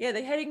 Yeah,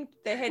 they're heading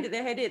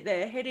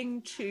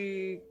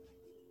to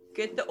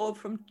get the orb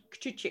from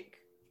Chuchik,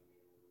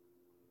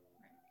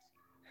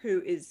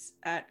 who is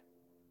at.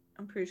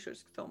 I'm pretty sure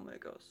it's Cthulhu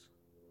Murgos.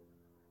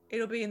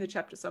 It'll be in the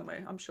chapter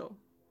somewhere, I'm sure.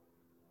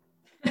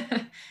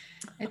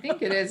 I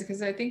think it is,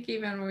 because I think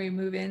even when we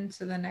move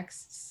into the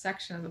next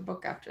section of the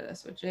book after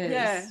this, which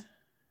is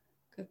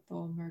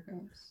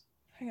Cthulmergos.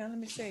 Hang on, let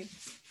me see.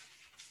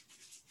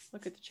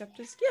 Look at the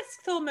chapters. Yes,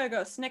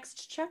 Cthulmergos.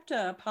 Next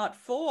chapter, part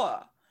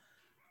 4.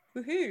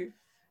 Woohoo.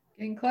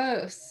 Getting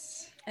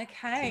close.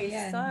 Okay,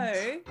 so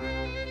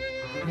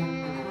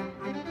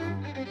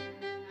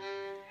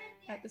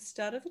at the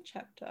start of the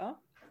chapter,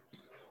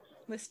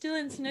 we're still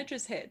in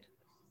Sinedra's head.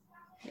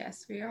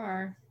 Yes, we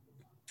are.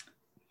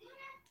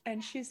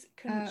 And she's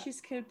a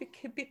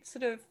bit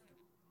sort of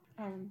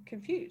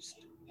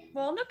confused.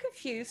 Well, not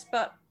confused,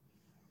 but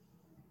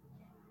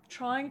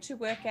trying to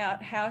work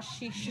out how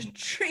she should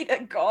treat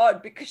a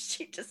god because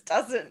she just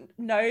doesn't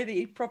know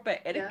the proper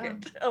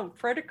etiquette or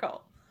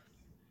protocol.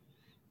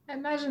 I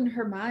imagine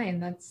her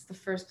mind, that's the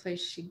first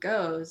place she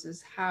goes,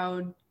 is how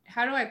do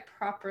I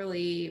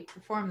properly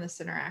perform this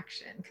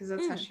interaction? Because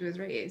that's how she was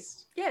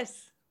raised.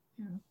 Yes.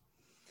 Yeah.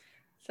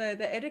 So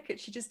the etiquette,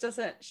 she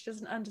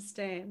doesn't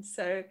understand.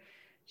 So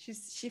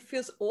she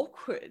feels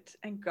awkward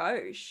and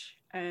gauche,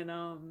 and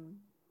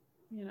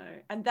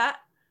and that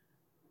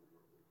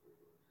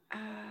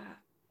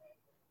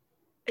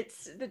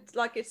it's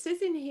like it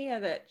says in here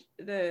that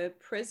the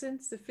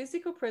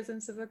physical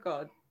presence of a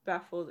god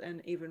baffled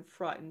and even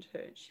frightened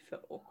her. She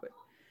felt awkward,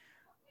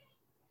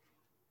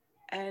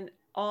 and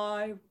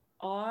I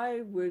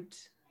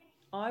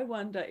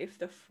wonder if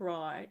the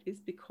fright is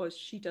because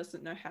she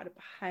doesn't know how to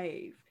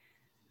behave.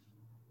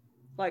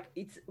 Like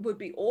it would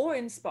be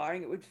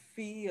awe-inspiring. It would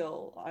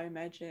feel, I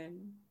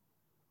imagine,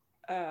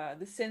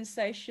 the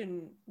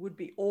sensation would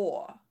be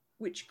awe,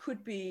 which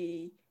could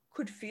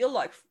feel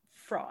like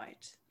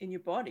fright in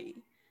your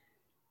body.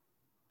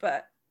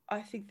 But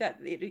I think that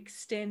it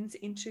extends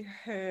into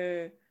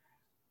her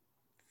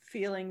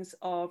feelings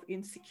of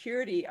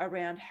insecurity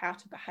around how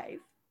to behave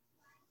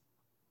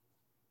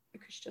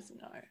because she doesn't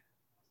know.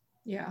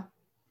 Yeah,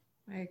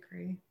 I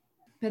agree.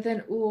 But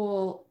then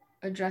Uhl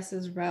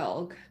addresses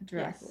Relg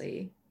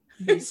directly.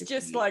 Yes. It's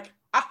just like,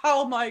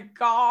 oh my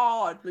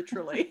God,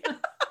 literally.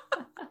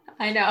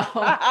 I know.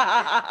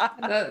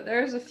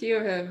 There's a few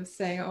of him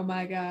saying, oh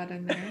my God,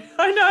 in there.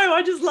 I know.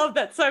 I just love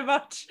that so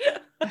much.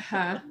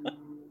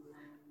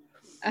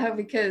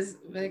 Because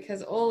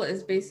Uhl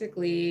is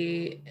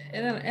basically,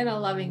 in a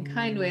loving,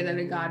 kind way that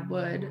a god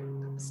would,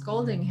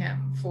 scolding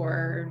him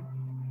for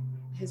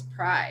his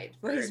pride.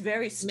 Well, he's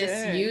very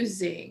stern.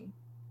 Misusing.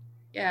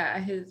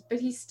 Yeah, but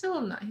he's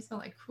not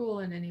like cruel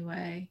in any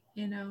way,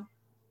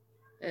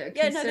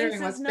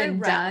 considering what's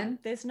been done.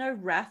 There's no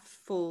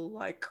wrathful,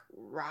 like,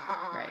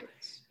 rah. Right.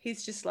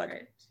 He's just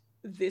like,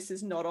 This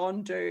is not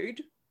on,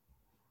 dude.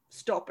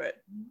 Stop it.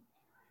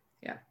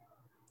 Yeah.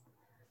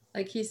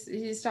 Like he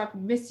stopped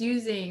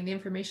misusing the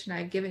information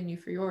I've given you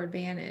for your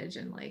advantage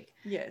and like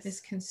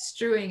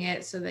misconstruing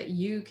it so that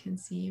you can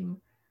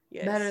seem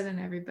better than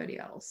everybody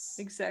else.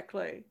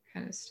 Exactly.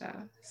 Kind of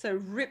stuff. So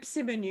rips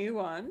him a new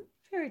one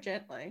very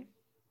gently.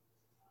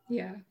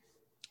 Yeah.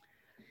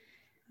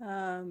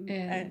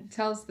 And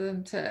tells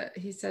them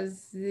he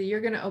says,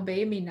 you're going to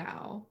obey me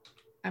now.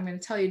 I'm going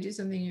to tell you to do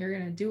something. You're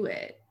going to do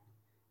it.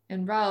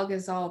 And Relg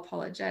is all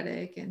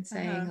apologetic and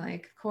saying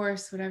like, of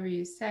course, whatever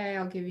you say,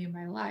 I'll give you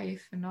my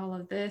life and all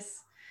of this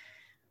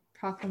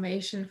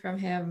proclamation from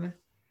him.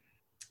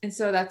 And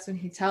so that's when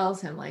he tells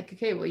him like,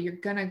 okay, well, you're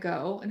going to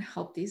go and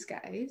help these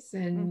guys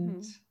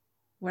and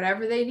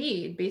whatever they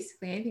need,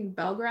 basically anything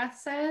Belgarath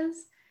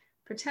says,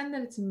 pretend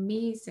that it's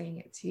me saying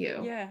it to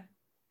you. Yeah.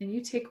 And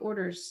you take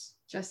orders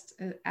just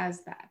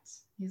as that.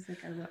 He's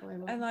like, I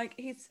will. And like,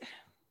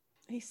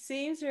 he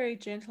seems very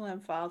gentle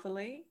and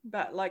fatherly,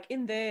 but like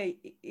in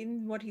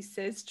what he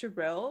says to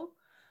Rel,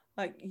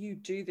 like, you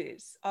do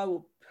this, I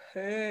will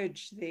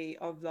purge thee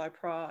of thy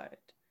pride.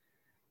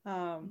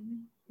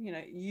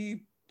 You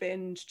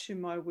bend to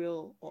my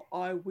will or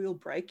I will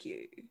break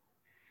you.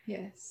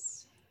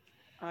 Yes.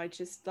 I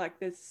just like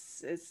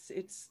this.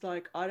 It's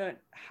like, I don't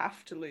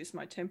have to lose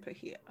my temper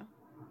here.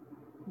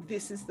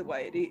 This is the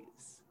way it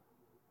is.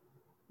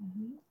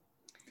 Mm-hmm.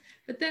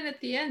 But then at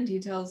the end, he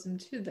tells him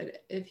too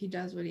that if he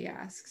does what he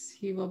asks,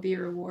 he will be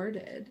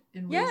rewarded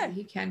in ways that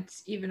he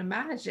can't even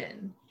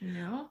imagine,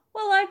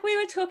 Well, like we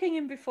were talking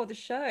in before the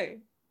show,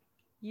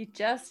 you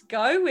just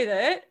go with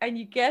it and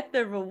you get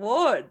the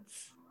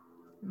rewards.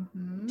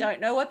 Mm-hmm.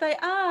 Don't know what they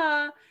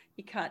are.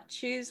 You can't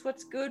choose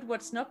what's good,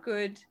 what's not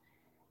good.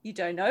 You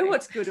don't know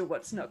what's good or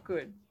what's not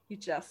good. You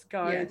just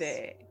go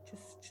there.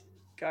 Just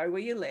go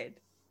where you're led.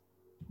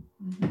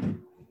 Mm-hmm.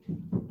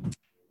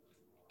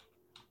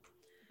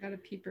 Got a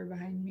peeper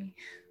behind me.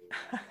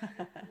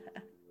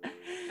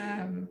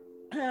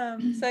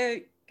 So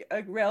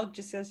Rel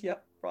just says,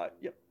 yep, right,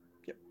 yep.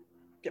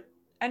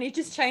 And he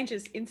just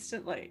changes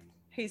instantly.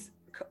 He's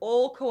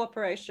all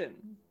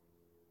cooperation.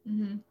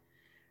 Mm-hmm.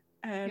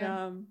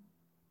 And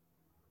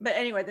but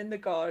anyway, then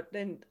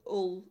then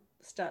Uhl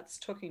starts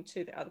talking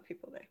to the other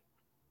people there.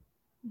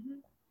 Mm-hmm.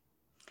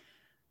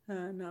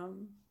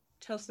 And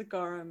tells the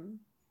Gorum,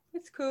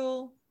 it's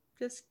cool,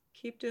 just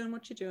keep doing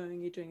what you're doing.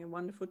 You're doing a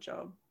wonderful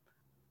job.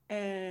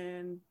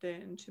 And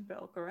then to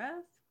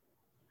Belgarath,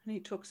 and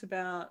he talks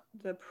about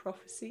the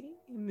prophecy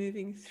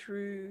moving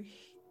through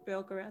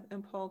Belgarath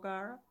and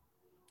Polgara.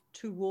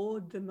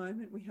 toward the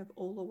moment we have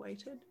all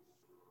awaited.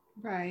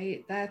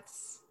 Right.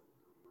 That's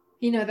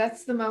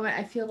the moment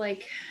I feel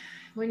like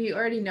when you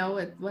already know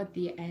what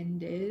the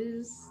end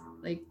is,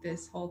 like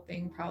this whole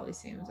thing probably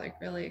seems like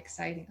really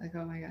exciting. Like,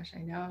 oh my gosh,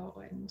 I know.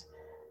 And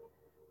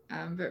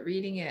but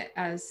reading it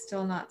as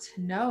still not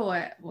to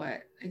know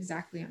what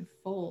exactly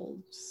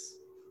unfolds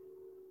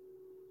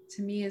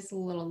to me is a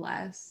little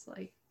less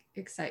like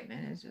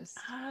excitement. Is just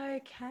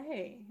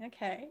Okay.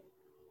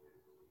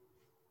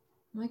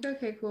 I'm like,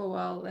 okay, cool.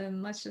 Well,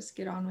 then let's just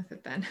get on with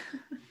it then.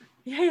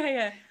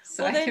 Yeah.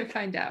 So I can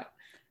find out.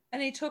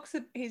 And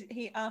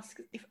he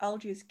asks if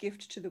Algi's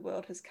gift to the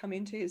world has come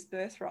into his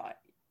birthright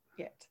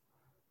yet.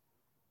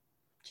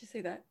 Did you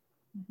see that?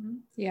 Mm-hmm.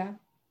 Yeah,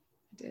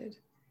 I did.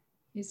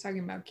 He's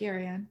talking about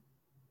Garion.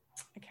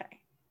 Okay.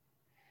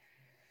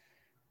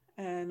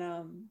 And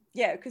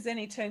because then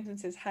he turns and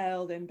says,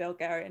 "Hail, then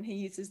Belgarion." He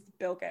uses the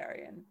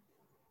Belgarion.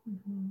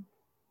 Mm-hmm.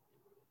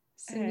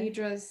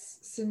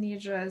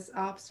 Sinidra's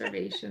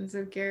observations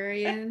of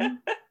Garion.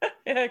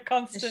 Yeah,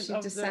 constant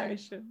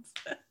observations.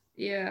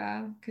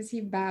 Yeah, because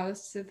he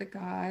bows to the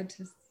god,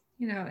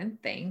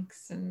 and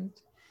thanks, and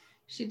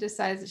she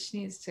decides that she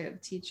needs to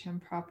teach him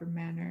proper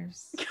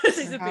manners. Because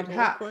he's a bit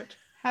awkward.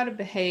 How to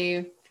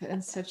behave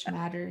in such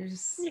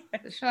matters.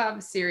 Yeah. She'll have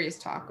a serious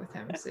talk with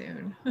him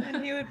soon.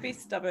 And he would be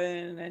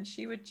stubborn, and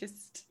she would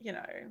just,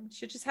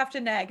 she'd just have to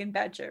nag and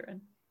badger,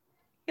 and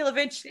he'll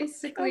eventually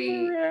basically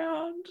come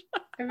around.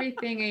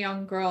 Everything a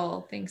young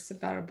girl thinks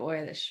about a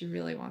boy that she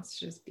really wants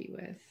to just be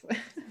with.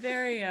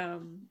 Very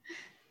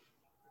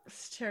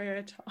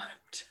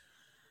stereotyped.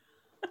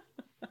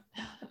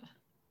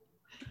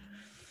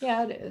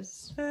 Yeah, it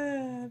is.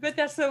 But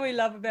that's what we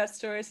love about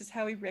stories, is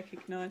how we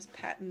recognize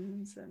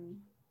patterns and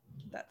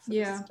that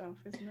sort of stuff,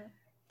 isn't it?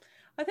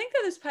 I think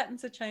that those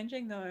patterns are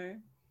changing, though.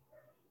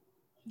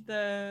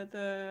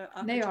 The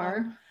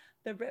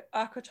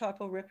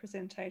archetypal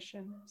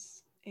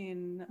representations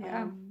in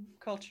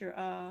culture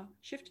are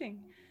shifting,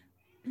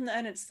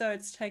 and it's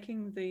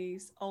taking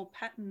these old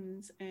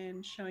patterns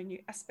and showing you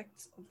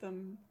aspects of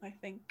them, I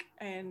think.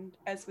 And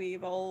as we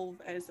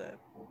evolve as a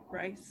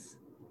race,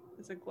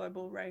 as a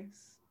global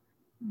race.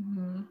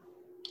 Mm-hmm.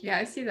 Yeah,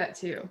 I see that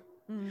too.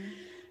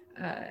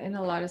 In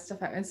a lot of stuff,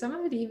 and some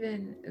of it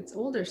even it's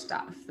older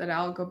stuff that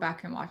I'll go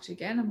back and watch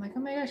again. I'm like,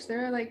 oh my gosh,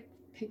 they're like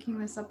picking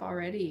this up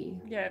already,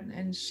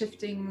 and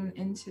shifting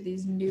into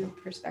these new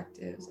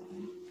perspectives.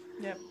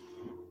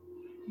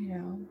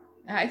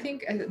 I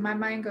think my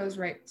mind goes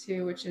right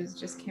to, which is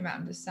just came out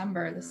in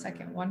December, the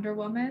second Wonder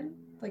Woman,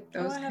 like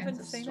those kinds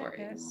of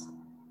stories.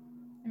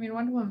 I mean,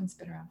 Wonder Woman's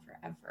been around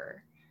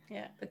forever.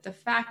 Yeah. But the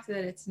fact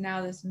that it's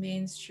now this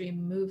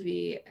mainstream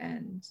movie,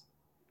 and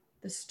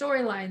the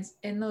storylines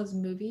in those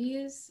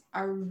movies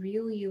are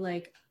really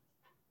like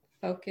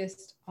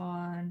focused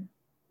on,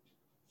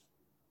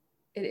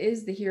 it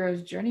is the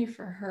hero's journey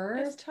for her.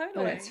 It's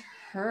totally. But it's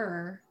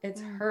her. It's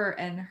her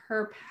and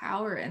her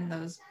power in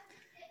those.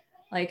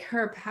 Like,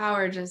 her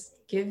power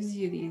just gives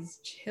you these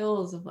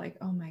chills of like,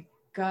 oh my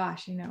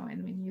gosh, and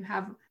when you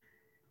have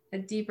a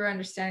deeper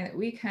understanding that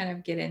we kind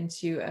of get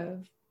into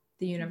of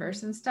the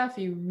universe and stuff,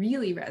 you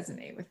really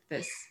resonate with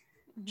this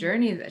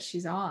journey that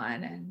she's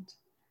on. And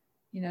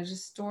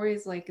just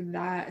stories like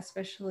that,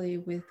 especially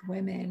with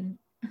women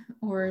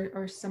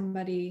or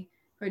somebody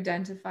who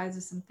identifies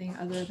as something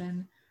other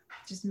than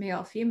just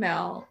male,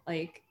 female,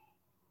 like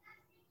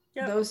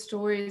those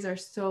stories are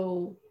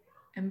so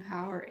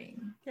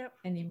empowering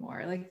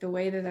anymore. Like the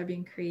way that they're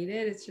being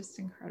created, it's just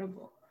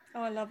incredible.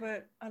 Oh, I love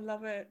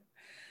it.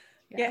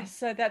 Yeah,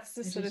 so that's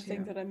the sort of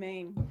thing that I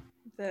mean.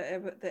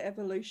 The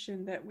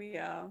evolution that we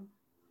are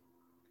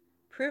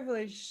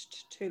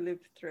privileged to live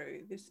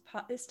through this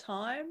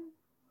time.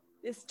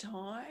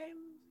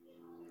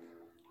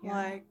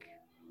 Like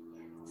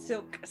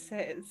Silk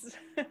says,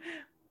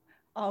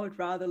 I would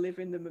rather live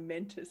in the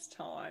momentous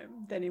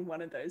time than in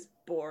one of those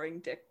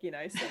boring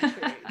centuries.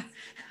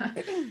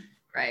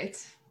 Right.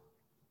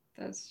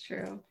 That's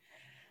true.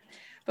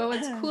 But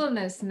what's cool in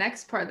this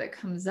next part that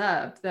comes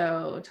up,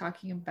 though,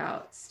 talking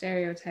about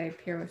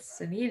stereotype here with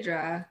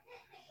Sinidra,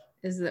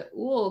 is that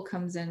Ul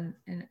comes in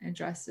and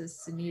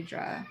addresses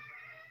Sinidra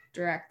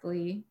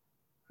directly,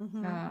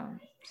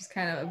 just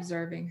kind of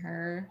observing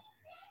her,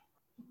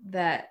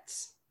 that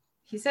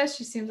he says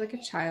she seems like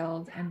a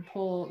child, and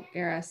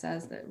Polgara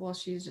says that, well,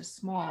 she's just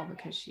small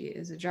because she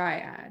is a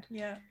dryad.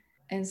 Yeah.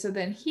 And so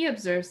then he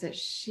observes that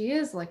she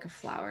is like a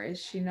flower, is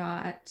she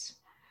not?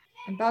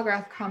 And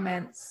Belgarath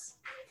comments,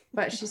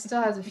 but she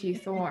still has a few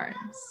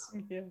thorns.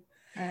 Yeah.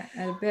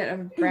 And a bit of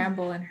a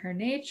bramble in her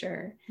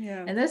nature.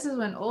 Yeah. And this is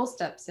when Ul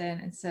steps in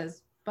and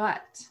says,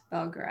 but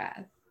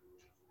Belgarath,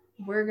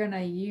 we're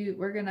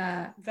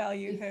gonna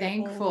value be her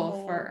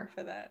thankful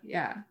for that.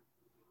 Yeah.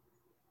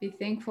 Be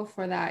thankful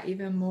for that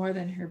even more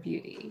than her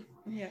beauty.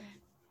 Yeah.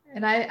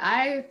 And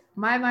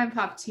my mind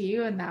popped to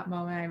you in that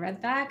moment. I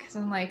read that because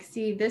I'm like,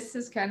 see, this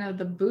is kind of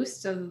the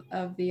boost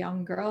of the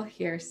young girl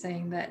here,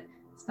 saying that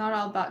it's not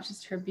all about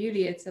just her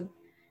beauty.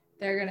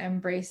 They're going to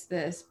embrace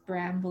this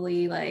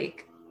brambly,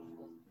 like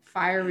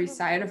fiery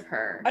side of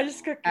her. I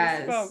just got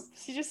as goosebumps.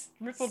 She just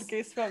rippled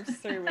goosebumps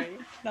through me.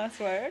 Nice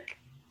work.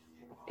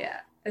 yeah,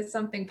 it's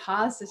something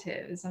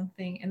positive,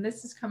 something, and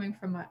this is coming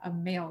from a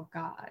male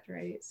god,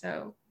 right?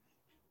 So,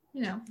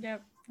 you know,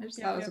 Yep. I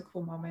just thought it was a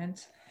cool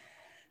moment.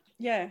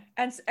 Yeah,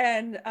 and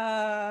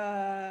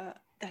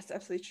that's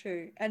absolutely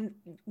true. And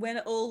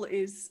when Ul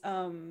is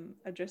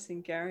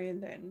addressing Garion,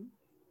 then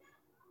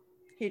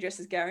he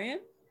addresses Garion,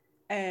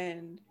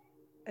 and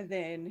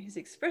then his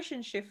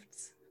expression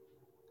shifts,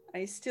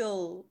 and he's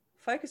still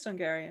focused on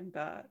Garion,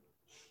 but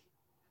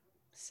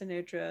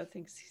Sinedra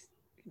thinks,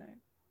 you know,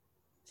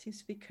 seems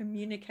to be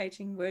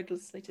communicating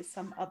wordlessly to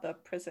some other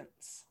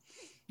presence.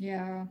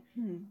 Yeah.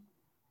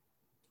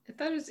 I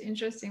thought it was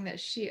interesting that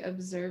she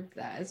observed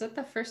that. Is that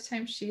the first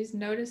time she's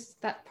noticed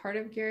that part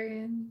of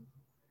Garion?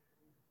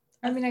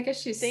 I mean, I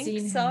guess she's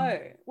seen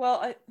him.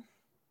 Well,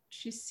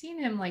 she's seen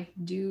him like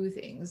do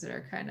things that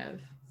are kind of,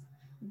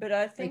 but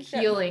I think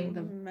like healing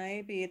that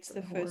maybe it's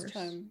the first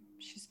time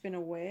she's been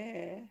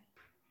aware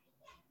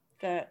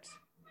that.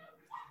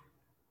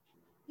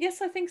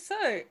 Yes, I think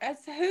so.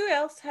 As who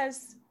else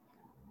has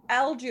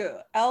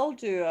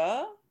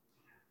Aldur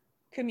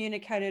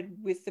communicated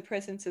with the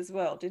presence as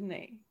well, didn't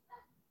he?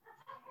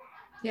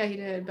 Yeah, he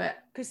did, but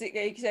because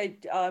he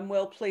said, "I'm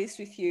well pleased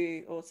with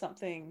you" or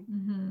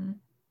something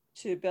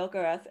to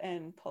Belgarath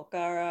and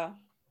Polgara.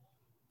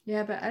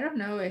 Yeah, but I don't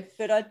know if.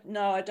 But I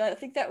don't. I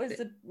think that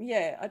was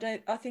I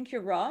don't. I think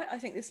you're right. I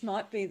think this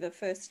might be the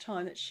first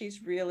time that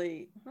she's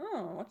really,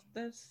 what's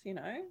this? You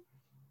know,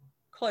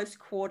 close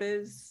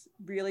quarters,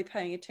 really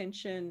paying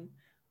attention,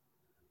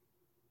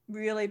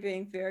 really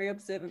being very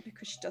observant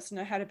because she doesn't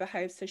know how to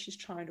behave, so she's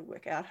trying to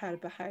work out how to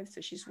behave.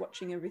 So she's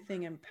watching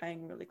everything and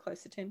paying really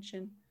close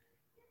attention.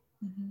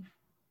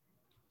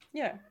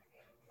 Yeah,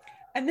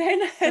 and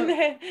then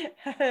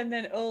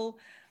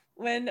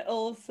when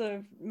Ul sort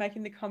of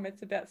making the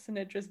comments about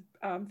Sinedra's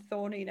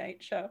thorny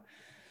nature,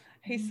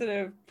 he sort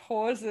of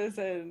pauses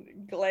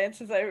and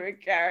glances over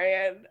at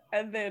Garion,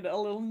 and then a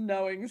little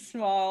knowing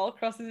smile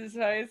crosses his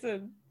face,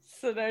 and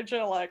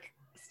Sinedra like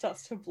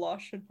starts to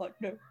blush and like,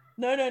 no,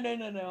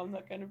 I'm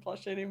not going to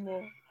blush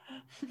anymore.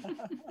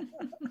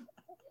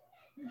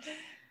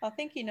 I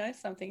think he knows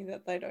something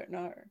that they don't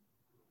know.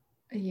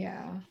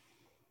 Yeah,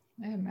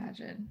 I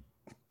imagine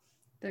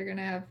they're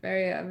gonna have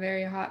a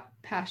very hot,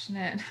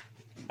 passionate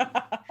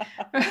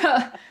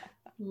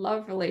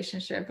love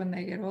relationship when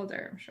they get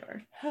older, I'm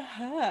sure.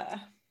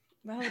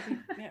 Well,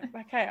 yeah,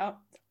 okay.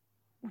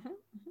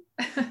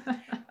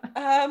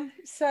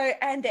 So,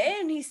 and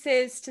then he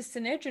says to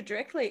Sinedra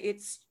directly,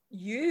 "It's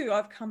you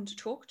I've come to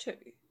talk to.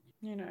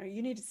 You know,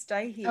 you need to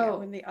stay here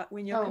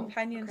when your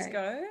companions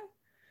go.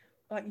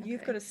 Like,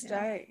 you've got to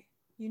stay.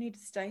 Yeah. You need to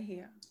stay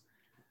here.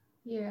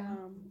 Yeah.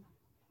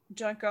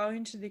 Don't go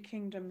into the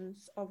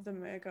kingdoms of the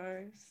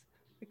Murgos,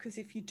 because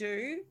if you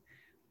do,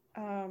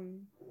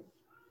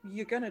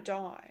 you're going to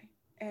die.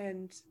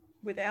 And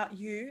without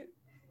you,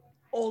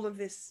 all of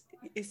this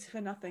is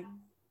for nothing.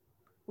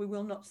 We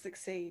will not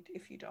succeed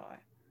if you die."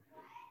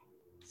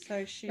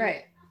 So she...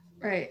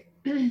 Right.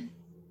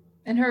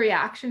 And her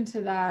reaction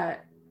to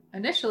that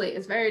initially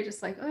is very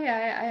just like, oh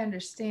yeah, I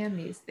understand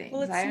these things.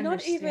 Well, it's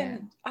not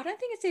even, I don't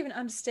think it's even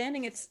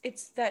understanding. It's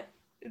that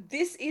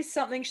this is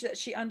something that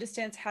she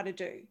understands how to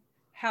do,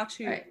 how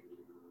to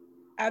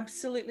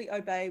absolutely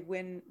obey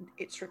when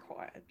it's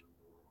required.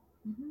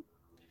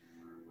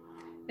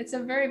 It's a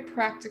very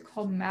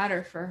practical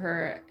matter for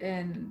her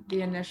in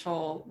the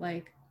initial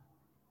like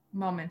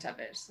moment of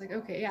it. It's like,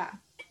 okay, yeah,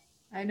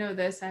 I know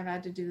this, I've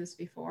had to do this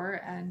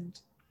before, and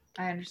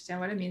I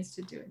understand what it means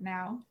to do it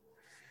now.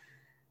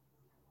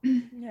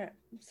 Yeah,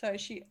 so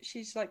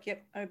she's like,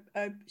 yep,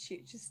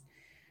 she just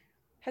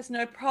has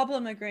no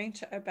problem agreeing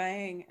to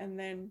obeying, and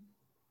then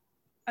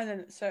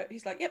so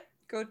he's like, yep,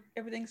 good,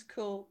 everything's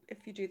cool.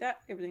 If you do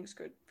that, everything's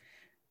good.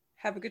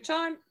 Have a good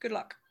time, good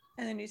luck.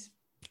 And then he's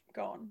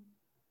gone.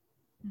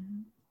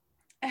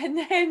 And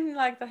then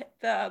like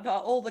the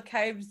all the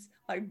caves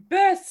like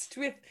burst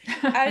with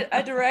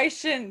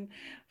adoration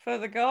for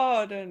the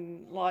god,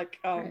 and like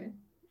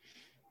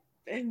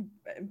and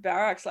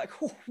Barak's like,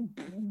 oh,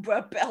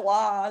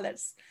 Bella,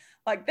 that's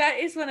like, that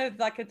is one of,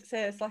 like, it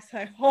says like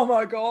saying, oh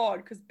my god,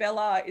 because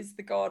Bella is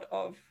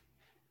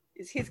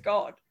his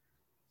god.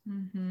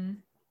 You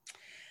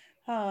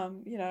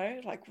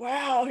know, like,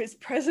 wow, his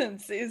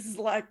presence is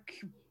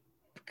like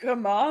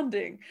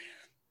commanding.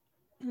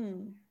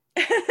 And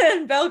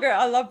Belgarath,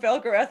 I love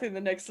Belgarath in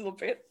the next little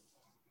bit.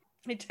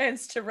 He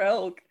turns to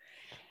Relg,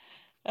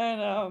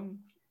 and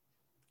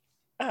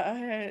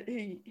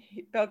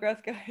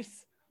Belgarath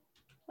goes,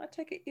 I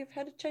take it you've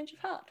had a change of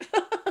heart.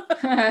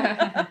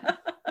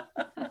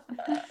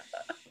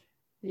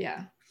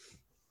 Yeah.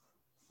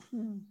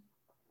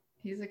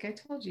 He's like, I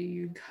told you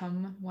you'd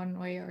come one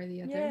way or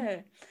the other.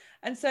 Yeah.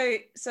 And so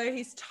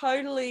he's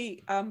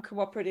totally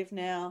cooperative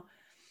now,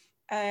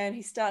 and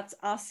he starts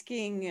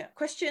asking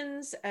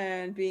questions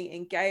and being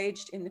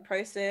engaged in the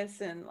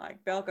process. And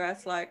like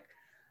Belgarath's like,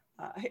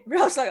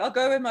 Rel's like, I'll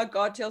go where my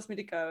god tells me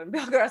to go. And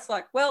Belgarath's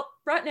like, well,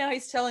 right now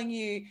he's telling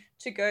you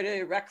to go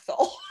to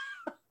Rakthol.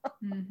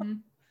 Mm-hmm.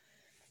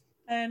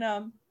 And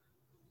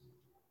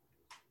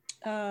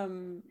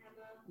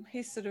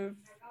he's sort of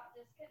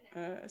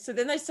so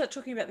then they start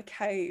talking about the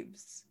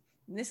caves,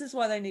 and this is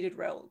why they needed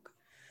Relg,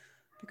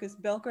 because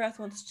Belgarath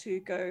wants to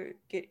go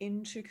get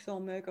into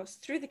Thormurgos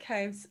through the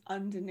caves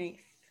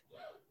underneath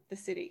the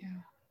city.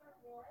 Yeah.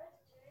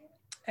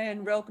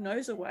 And Relg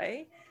knows a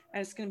way,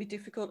 and it's going to be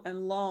difficult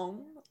and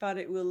long, but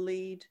it will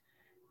lead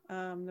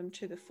them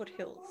to the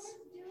foothills.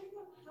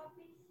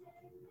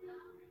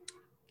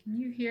 Can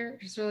you hear,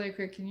 just really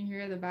quick, can you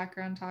hear the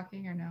background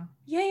talking or no?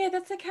 Yeah,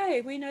 that's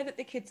okay. We know that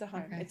the kids are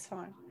home. Okay. It's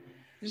fine.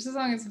 Just as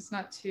long as it's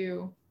not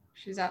too,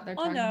 she's out there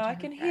talking to no, I her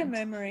can hear friend.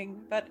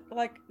 murmuring, but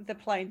like the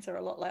planes are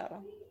a lot louder.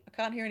 I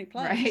can't hear any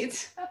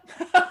planes.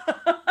 Right.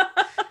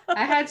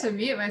 I had to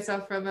mute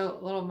myself for a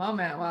little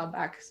moment a while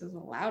back because it was a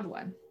loud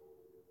one.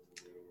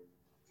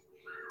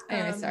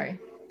 Anyway, sorry.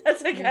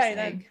 That's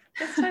okay.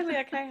 That's totally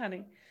okay,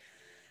 honey.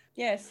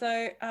 Yeah,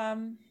 so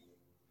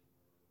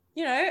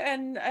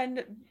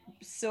and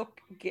Silk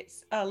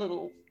gets a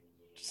little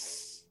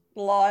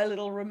sly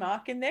little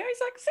remark in there. He's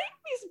like, see,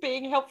 he's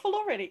being helpful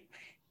already.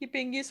 You're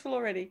being useful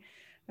already.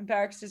 And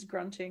Barrack's just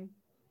grunting.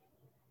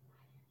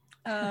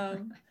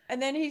 And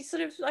then he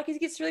sort of he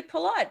gets really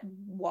polite.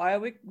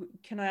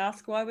 Can I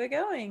ask why we're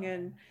going?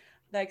 And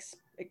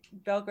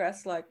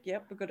Belgrath's like,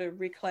 yep, we've got to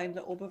reclaim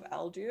the Orb of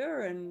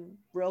Aldur, and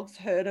Relg's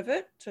heard of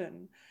it.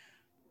 And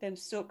then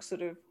Silk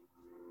sort of,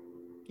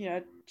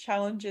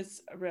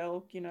 challenges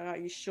Relg, are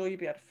you sure you'll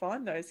be able to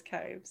find those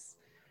caves?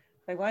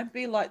 They won't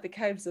be like the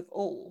caves of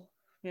Ul,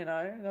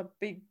 they'll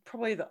be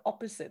probably the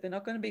opposite. They're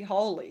not going to be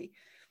holy.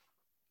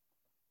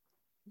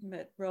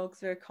 But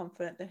Relg's very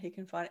confident that he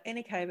can find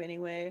any cave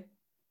anywhere.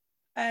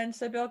 And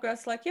so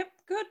Belgrath's like, yep,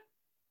 good.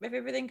 If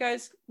everything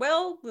goes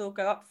well, we'll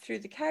go up through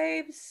the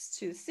caves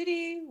to the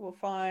city. We'll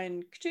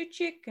find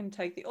Ktuchik and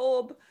take the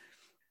orb.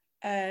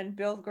 And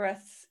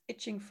Belgrath's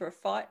itching for a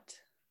fight.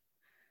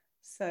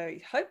 So he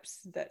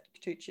hopes that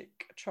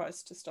Ktuchik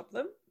tries to stop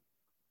them.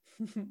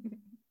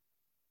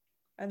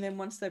 And then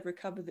once they've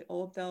recovered the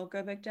orb, they'll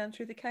go back down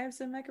through the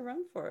caves and make a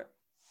run for it.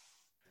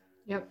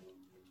 Yep.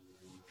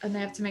 And they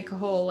have to make a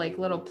whole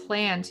little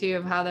plan too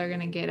of how they're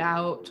going to get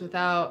out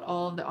without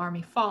all of the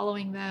army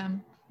following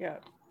them. Yeah.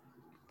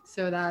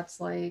 So that's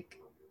I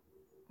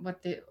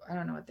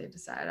don't know what they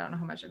decide. I don't know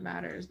how much it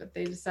matters, but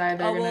they decide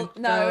they're going to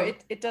No,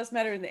 it does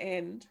matter in the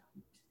end.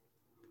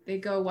 They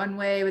go one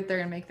way, but they're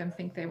going to make them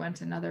think they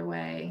went another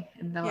way,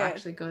 and they'll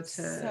actually go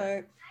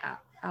to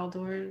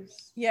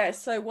Aldor's. Yeah,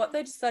 so what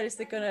they decide is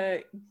they're going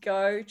to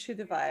go to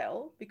the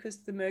Vale, because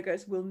the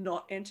Murgos will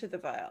not enter the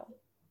Vale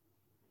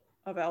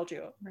of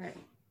Aldur. Right.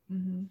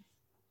 Mm-hmm.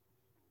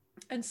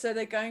 And so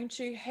they're going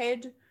to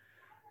head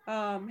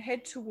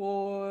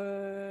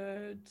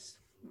towards.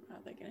 What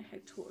are they going to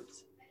head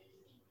towards?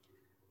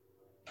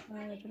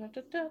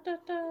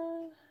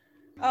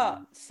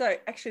 So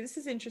actually, this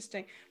is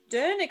interesting.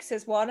 Dernick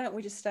says, "Why don't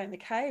we just stay in the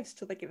caves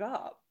till they give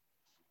up?"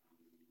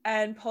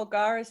 And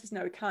Polgara says,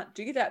 "No, we can't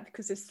do that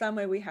because there's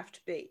somewhere we have to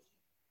be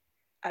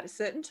at a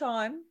certain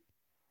time,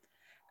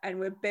 and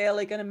we're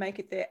barely going to make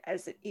it there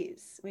as it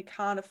is. We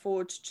can't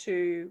afford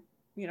to,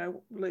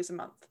 lose a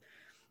month."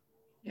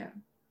 Yeah.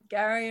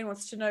 Garion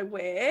wants to know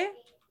where,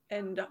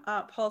 and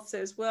Paul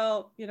says,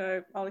 "Well,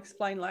 I'll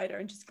explain later,"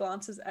 and just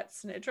glances at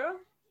Snedra.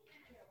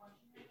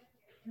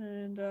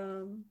 And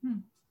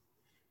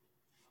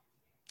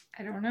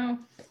I don't know.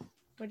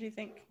 What do you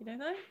think? You don't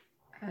know?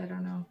 I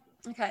don't know.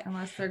 Okay.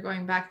 Unless they're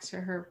going back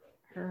to her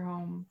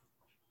home.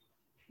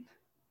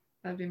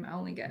 That'd be my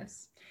only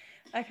guess.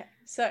 Okay.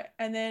 So,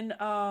 and then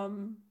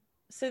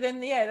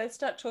they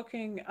start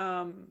talking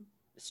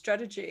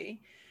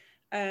strategy,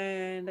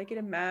 and they get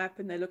a map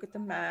and they look at the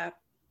map.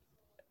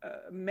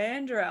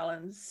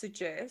 Mandrallen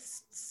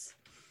suggests,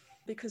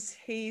 because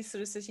he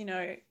sort of says,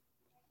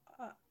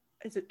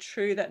 is it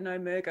true that no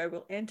Murgo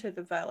will enter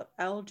the Vale of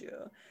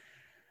Aldur?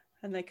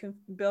 And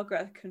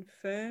Belgrath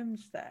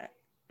confirms that.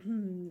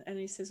 And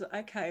he says,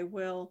 okay,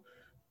 well,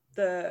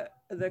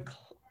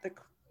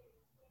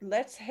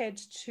 let's head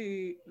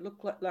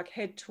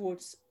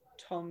towards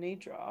Tol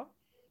Nidra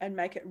and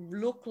make it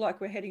look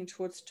like we're heading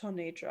towards Tol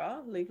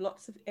Nidra, leave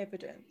lots of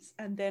evidence.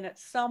 And then at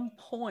some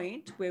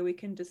point where we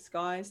can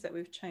disguise that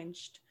we've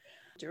changed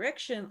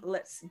direction,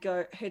 let's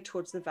head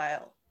towards the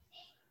Vale,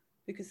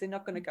 because they're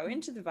not going to go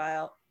into the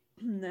Vale,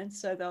 and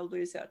so they'll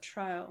lose our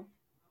trail.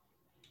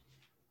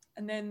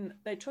 And then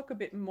they talk a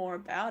bit more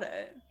about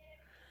it.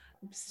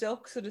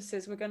 Silk sort of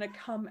says, we're going to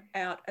come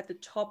out at the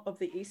top of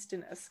the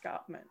eastern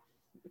escarpment,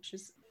 which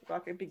is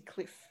like a big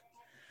cliff.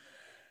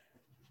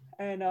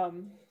 And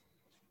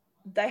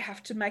they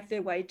have to make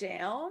their way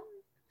down.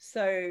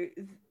 So,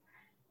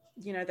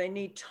 they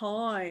need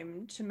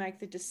time to make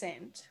the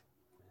descent.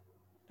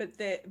 But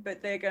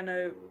they're going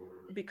to,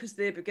 because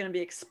they're going to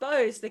be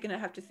exposed, they're going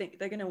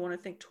to want to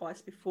think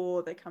twice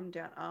before they come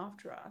down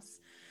after us.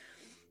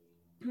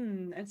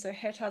 And so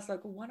Hetar's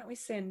like, well, why don't we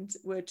send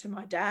word to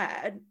my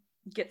dad,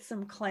 get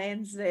some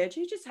clans there? Do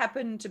you just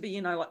happen to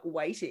be,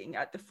 waiting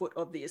at the foot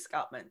of the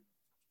escarpment?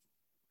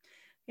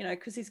 you know,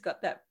 because he's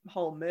got that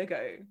whole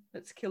Murgo,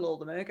 let's kill all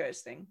the Murgos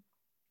thing.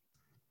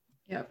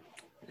 Yep.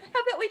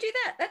 How about we do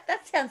that?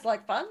 That sounds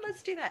like fun.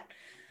 Let's do that.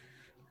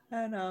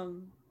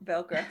 And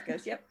Belgrath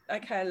goes, yep,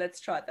 okay, let's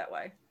try it that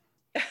way.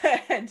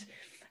 And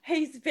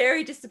he's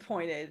very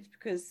disappointed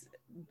because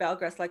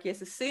Belgrath's like,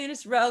 yes, as soon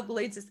as Relg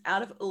leads us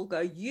out of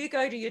Ulgo, you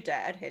go to your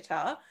dad,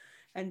 Hetar,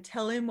 and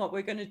tell him what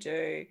we're going to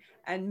do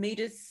and meet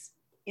us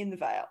in the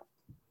Vale.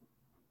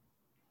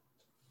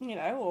 You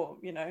know, or,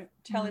 you know,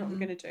 tell him what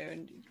we're going to do.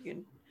 And you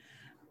can...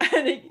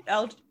 and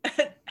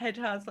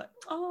Hetar's like,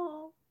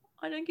 oh,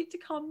 I don't get to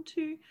come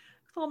to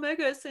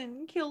Thormurgos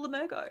and kill the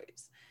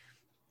Murgos.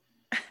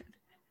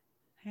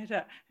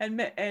 And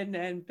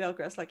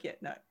Belgrath's like, yeah,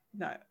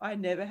 no, I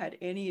never had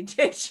any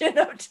intention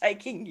of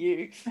taking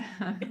you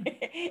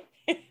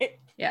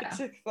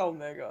to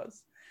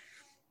Thormurgos.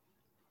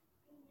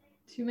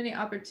 Too many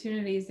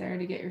opportunities there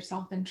to get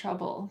yourself in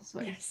trouble, is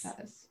what he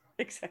says.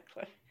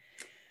 Exactly.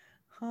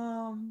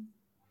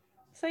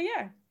 So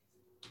yeah.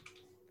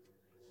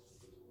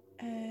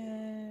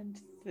 And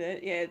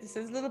this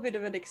is a little bit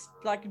of an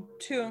like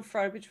to and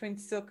fro between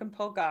Silk and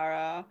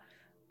Polgara.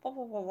 Blah,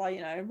 blah, blah, blah,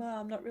 you know, well,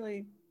 I'm not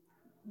really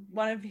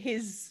one of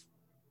his.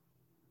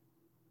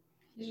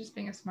 He's just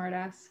being a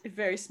smartass. A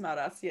very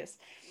smartass, yes.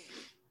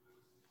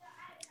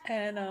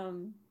 And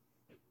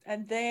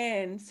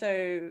then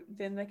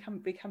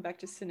we come back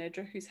to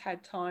Sinedra, who's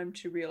had time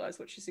to realize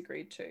what she's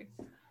agreed to.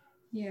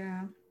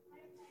 Yeah.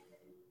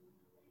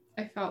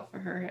 I felt for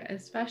her,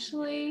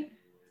 especially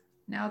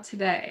now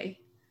today.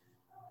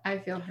 I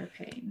feel her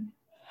pain.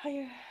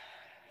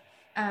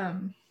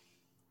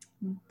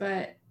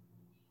 But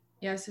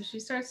yeah, so she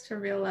starts to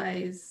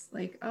realize,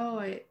 like,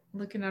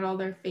 looking at all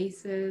their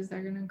faces,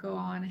 they're gonna go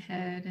on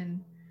ahead,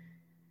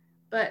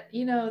 but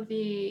you know,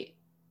 the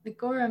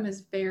Gorham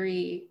is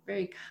very,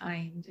 very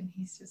kind, and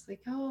he's just like,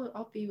 oh,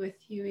 I'll be with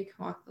you. We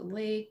can walk the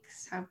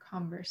lakes, have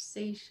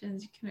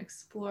conversations, you can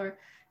explore.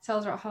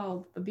 Tells her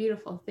how the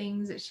beautiful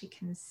things that she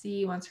can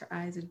see once her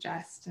eyes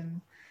adjust. And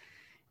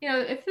you know,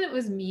 if it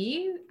was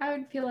me, I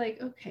would feel like,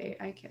 okay,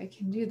 I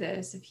can do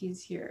this if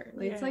he's here.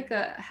 Like, it's like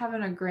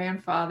having a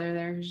grandfather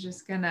there who's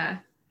just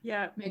gonna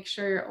make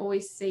sure you're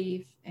always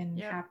safe and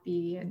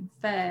happy and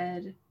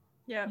fed.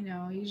 Yeah. You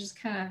know, you just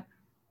kind of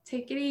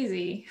take it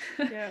easy.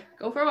 Yeah.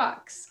 Go for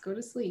walks, go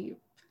to sleep,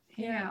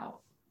 hang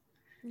out.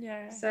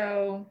 Yeah.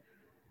 So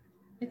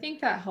I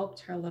think that helped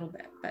her a little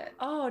bit, but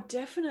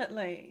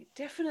definitely.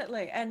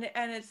 And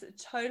it's a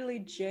totally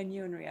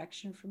genuine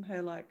reaction from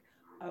her, like,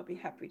 I'll be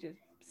happy to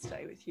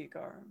stay with you,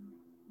 Gorham.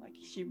 Like,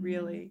 she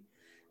really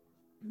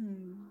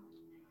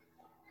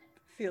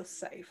feels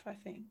safe, I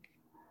think.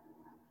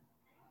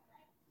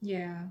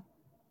 Yeah.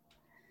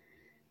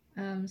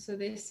 So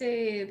they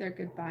say their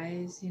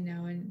goodbyes, you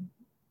know, and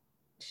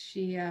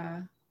she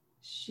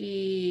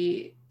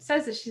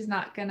says that she's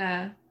not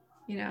gonna,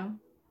 you know,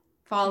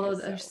 follow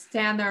or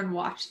stand there and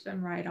watch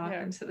them ride off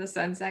into the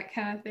sunset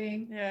kind of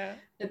thing. Yeah.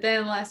 But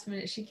then last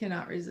minute she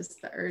cannot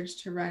resist the urge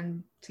to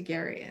run to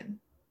Garion.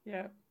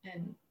 Yeah.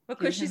 And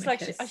because she's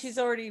like, she's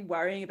already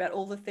worrying about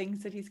all the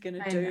things that he's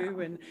going to do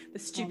and the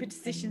stupid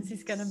decisions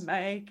he's going to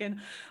make,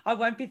 and I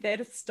won't be there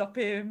to stop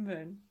him,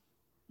 and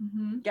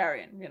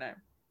Garion, you know.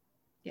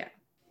 Yeah.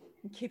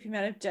 And keep him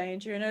out of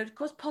danger. And of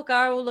course,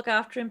 Polgara will look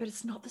after him, but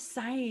it's not the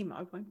same.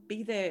 I won't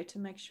be there to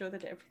make sure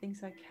that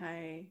everything's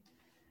okay.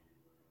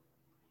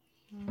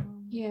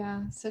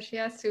 Yeah, so she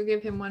has to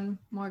give him one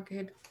more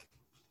good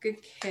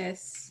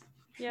kiss.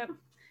 Yep.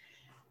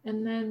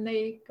 And then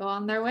they go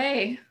on their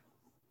way.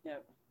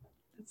 Yep.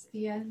 That's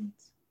the end.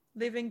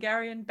 Leaving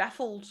Garion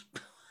baffled.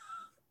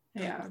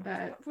 Yeah,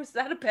 but what was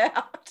that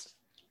about?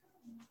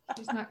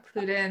 She's not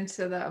clued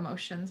into the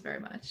emotions very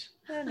much.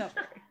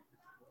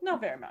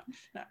 Not very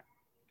much, no.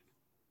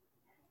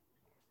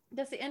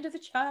 That's the end of the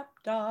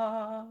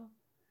chapter.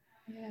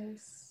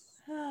 Yes.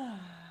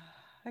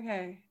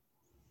 Okay.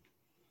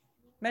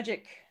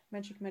 Magic.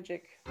 What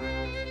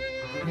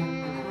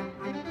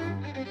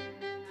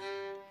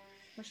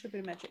should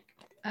be magic?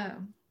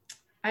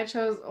 I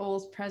chose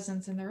Ol's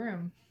presence in the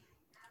room.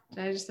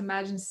 I just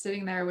imagine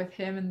sitting there with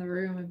him in the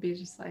room would be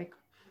just like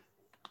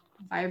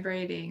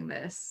vibrating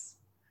this,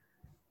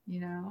 you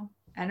know,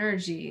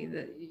 energy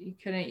that you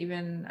couldn't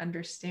even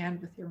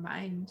understand with your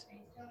mind.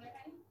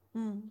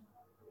 Yeah,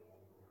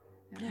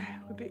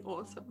 it would be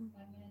awesome.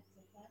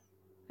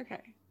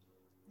 Okay.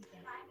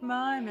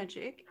 My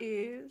magic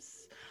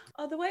is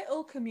the way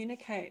Ol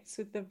communicates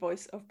with the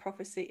voice of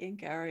prophecy in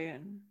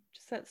Garion.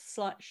 Just that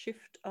slight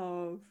shift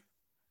of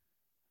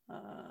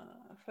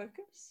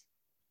focus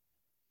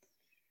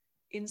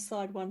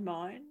inside one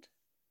mind.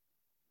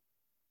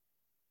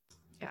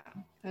 Yeah,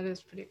 that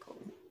is pretty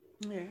cool.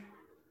 Yeah.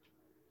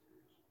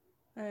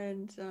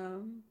 And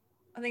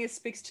I think it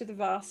speaks to the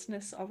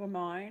vastness of a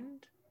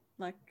mind.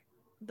 Like,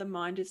 the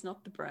mind is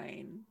not the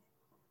brain.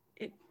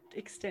 It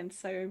extends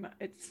so much.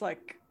 It's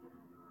like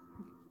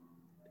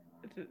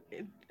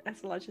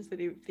as large as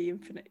the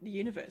infinite, the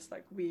universe.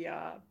 Like, we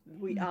are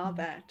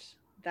that.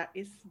 That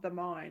is the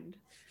mind.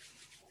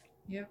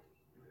 Yep.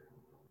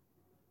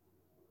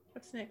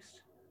 What's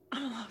next?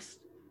 I'm lost.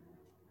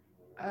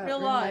 Real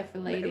life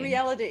relating.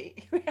 reality.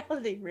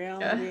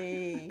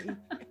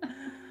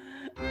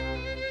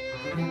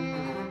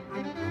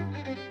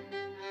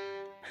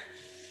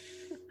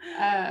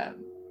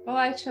 Well,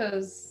 I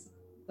chose,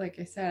 like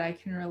I said, I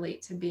can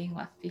relate to being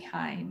left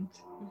behind.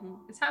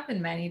 It's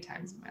happened many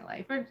times in my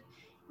life, or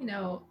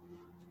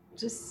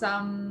just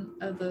some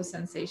of those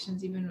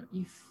sensations. Even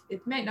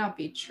it might not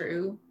be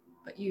true,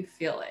 but you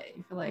feel it.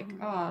 You feel like,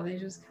 oh, they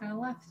just kind of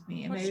left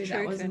me, and What's maybe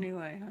that wasn't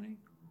anyway, honey.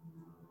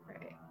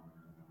 Right.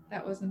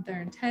 That wasn't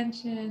their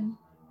intention.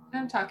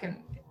 And I'm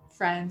talking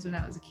friends when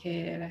I was a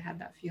kid. I had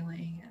that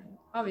feeling, and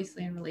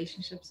obviously in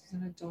relationships as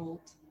an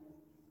adult.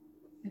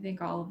 I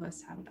think all of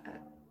us have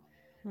that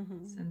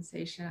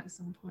sensation at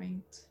some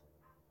point.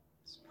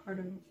 It's part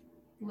of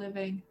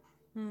living.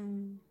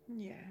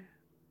 Yeah.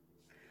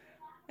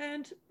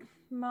 And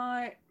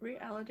my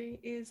reality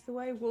is the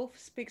way Wolf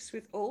speaks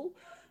with all,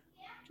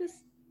 just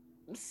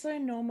so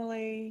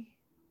normally,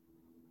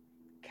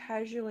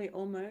 casually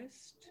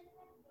almost,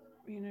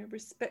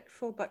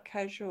 respectful but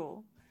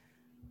casual.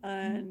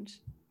 And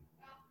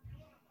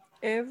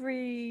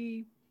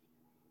everyone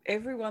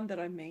that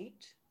I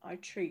meet, I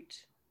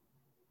treat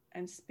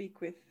and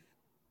speak with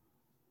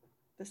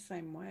the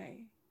same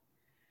way.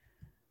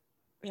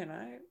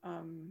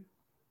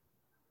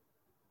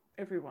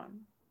 Everyone.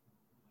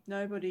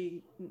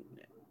 Nobody.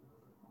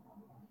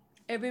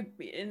 I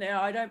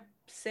don't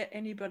set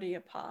anybody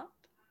apart.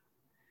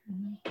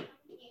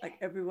 Like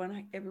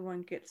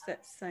everyone gets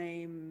that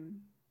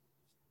same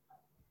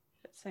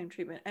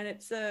treatment, and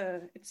it's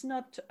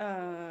not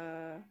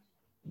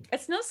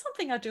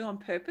something I do on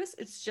purpose.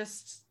 It's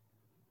just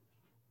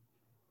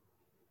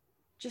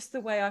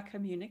the way I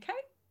communicate.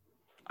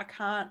 I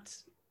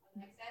can't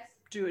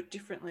do it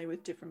differently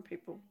with different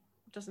people.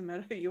 It doesn't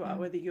matter who you are,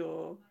 whether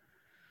you're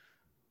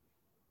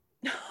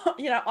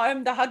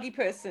I'm the huggy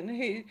person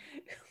who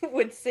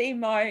would see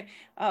my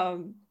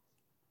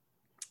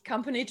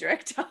company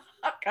director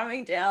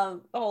coming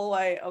down the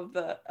hallway of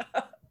the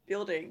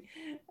building,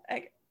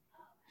 like,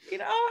 hi,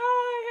 how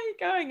are you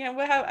going?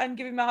 And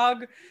give him a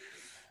hug.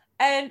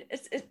 And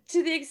it's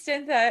to the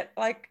extent that,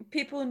 like,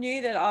 people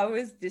knew that I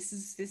was this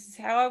is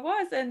how I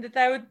was, and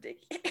that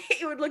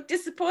he would look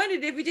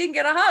disappointed if he didn't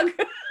get a hug.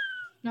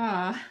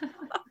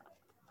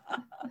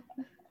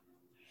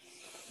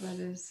 That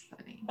is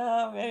funny.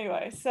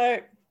 Anyway,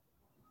 so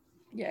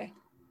yeah,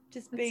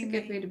 just that's being a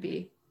good way to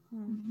be.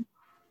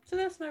 So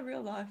that's my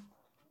real life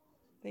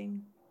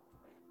thing.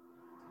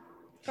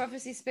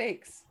 Prophecy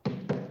speaks.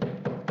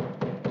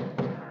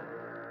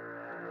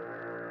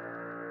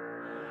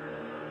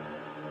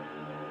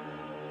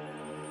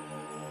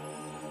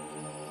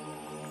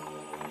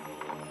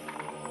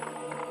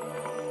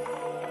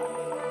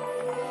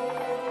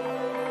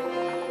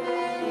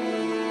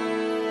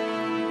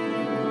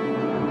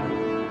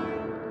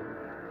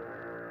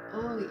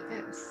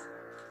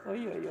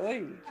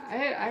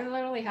 I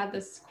literally had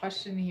this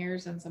question here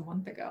since a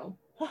month ago.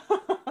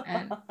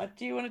 And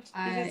do you want to?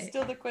 Is it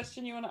still the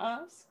question you want to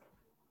ask?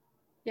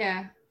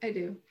 Yeah, I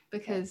do,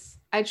 because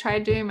I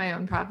tried doing my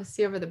own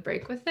prophecy over the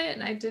break with it,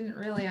 and I didn't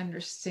really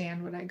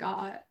understand what I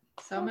got.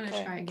 So I'm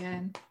gonna try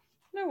again.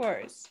 No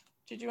worries.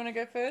 Did you want to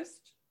go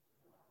first?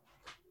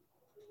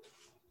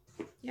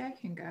 Yeah, I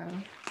can go.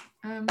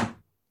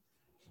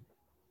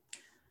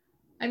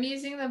 I'm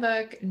using the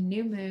book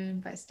New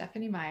Moon by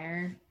Stephanie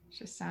Meyer.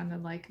 Just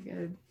sounded like a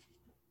good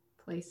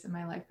place in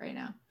my life right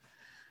now.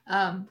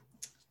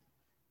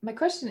 My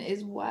question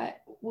is,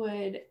 what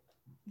would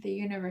the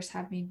universe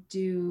have me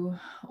do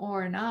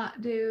or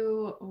not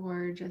do,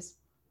 or just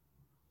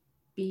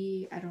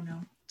be, I don't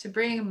know, to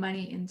bring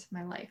money into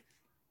my life?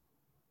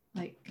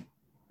 Like,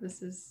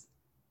 it's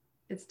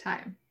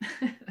time.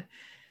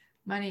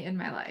 Money in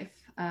my life.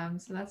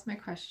 So that's my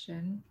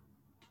question.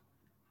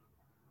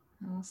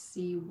 I'll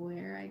see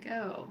where I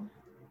go.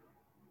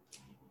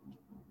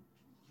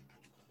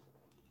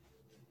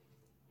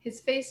 His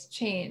face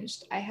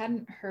changed. I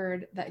hadn't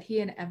heard that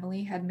he and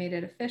Emily had made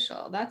it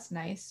official. That's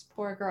nice.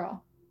 Poor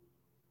girl.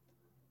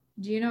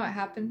 Do you know what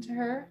happened to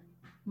her?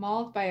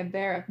 Mauled by a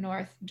bear up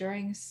north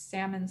during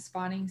salmon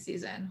spawning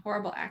season.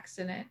 Horrible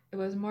accident. It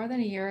was more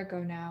than a year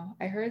ago now.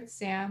 I heard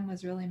Sam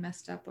was really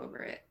messed up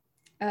over it.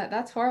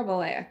 That's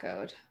horrible, I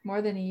echoed.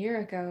 More than a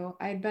year ago.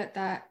 I'd bet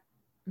that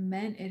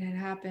meant it had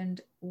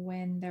happened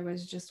when there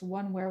was just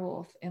one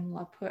werewolf in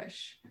La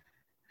Push.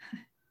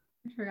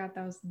 I forgot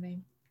that was the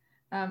name.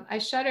 I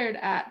shuddered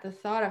at the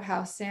thought of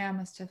how Sam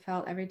must have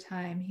felt every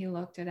time he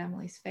looked at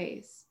Emily's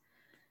face.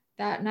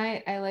 That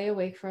night, I lay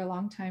awake for a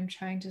long time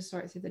trying to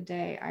sort through the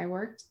day. I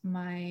worked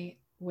my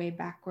way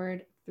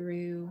backward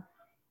through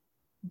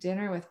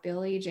dinner with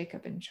Billy,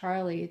 Jacob, and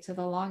Charlie to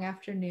the long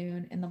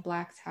afternoon in the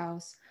Black's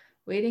house,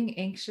 waiting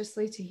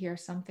anxiously to hear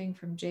something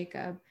from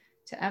Jacob,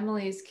 to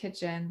Emily's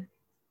kitchen,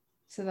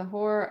 to the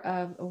horror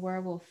of a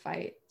werewolf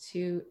fight,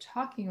 to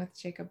talking with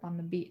Jacob on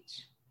the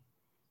beach.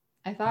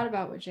 I thought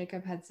about what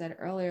Jacob had said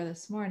earlier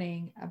this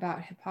morning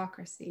about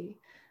hypocrisy.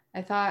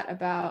 I thought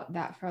about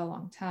that for a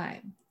long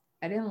time.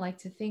 I didn't like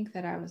to think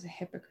that I was a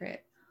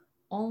hypocrite.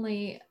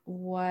 Only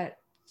what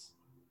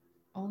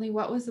Only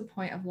what was the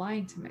point of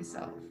lying to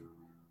myself?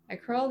 I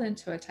curled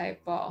into a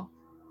tight ball.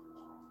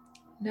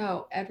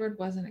 No, Edward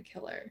wasn't a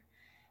killer.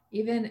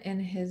 Even in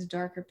his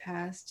darker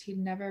past, he'd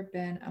never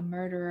been a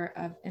murderer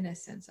of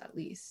innocence, at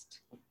least.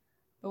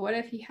 But what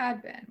if he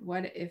had been?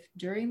 What if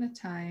during the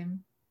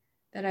time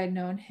that I'd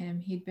known him,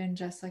 he'd been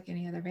just like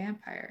any other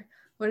vampire?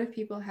 What if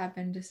people had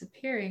been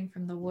disappearing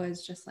from the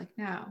woods just like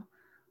now?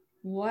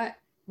 What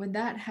would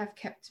that have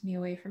kept me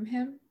away from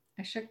him?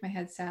 I shook my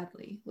head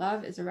sadly.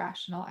 Love is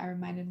irrational, I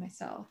reminded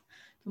myself.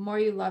 The more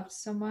you loved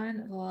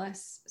someone, the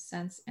less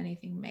sense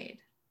anything made.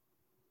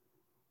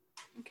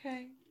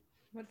 Okay.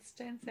 What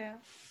stands out?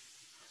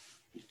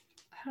 I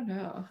don't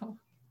know.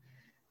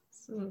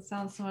 This doesn't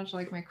sound so much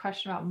like my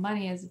question about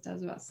money as it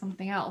does about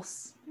something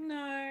else.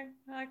 No,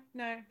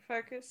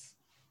 focus.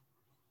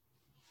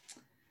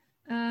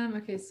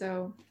 Okay,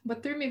 so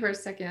what threw me for a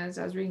second is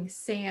I was reading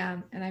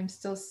Sam, and I'm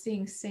still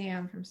seeing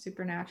Sam from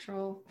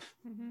Supernatural,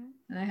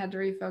 and I had to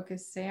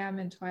refocus Sam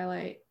in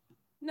Twilight.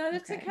 No,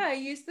 that's okay.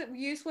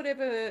 Use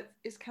whatever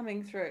is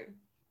coming through.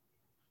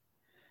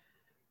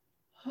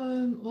 I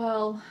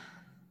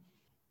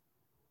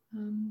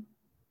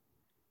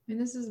mean,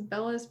 this is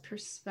Bella's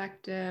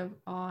perspective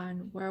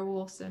on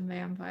werewolves and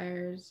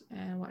vampires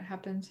and what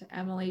happened to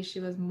Emily. She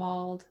was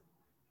mauled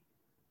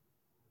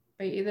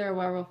by either a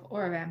werewolf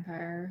or a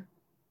vampire.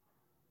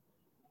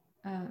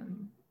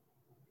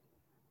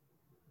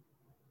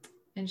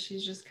 And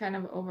she's just kind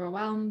of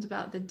overwhelmed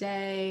about the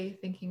day,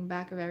 thinking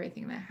back of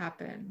everything that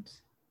happened.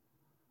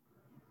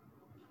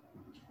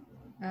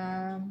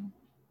 I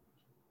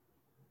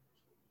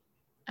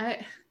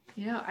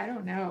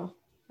don't know.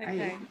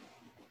 Okay.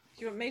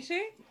 Do you want me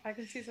to? I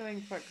can see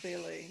something quite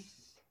clearly.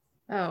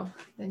 Oh,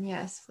 then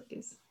yes,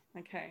 please.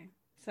 Okay.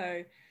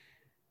 So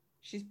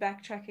she's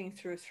backtracking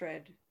through a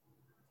thread,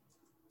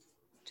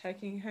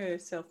 taking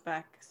herself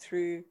back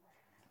through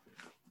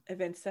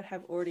events that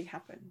have already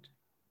happened.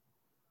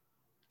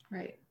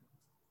 Right.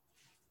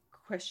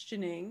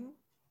 Questioning.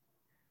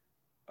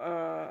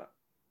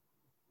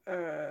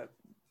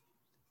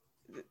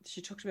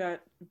 She talked about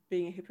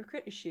being a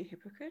hypocrite. Is she a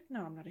hypocrite?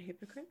 No, I'm not a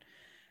hypocrite.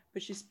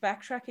 But she's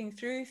backtracking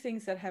through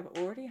things that have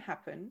already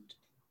happened,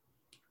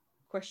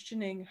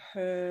 questioning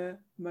her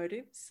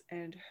motives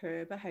and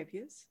her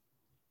behaviors.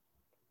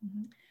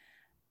 Mm-hmm.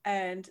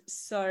 And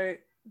so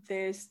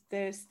there's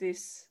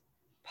this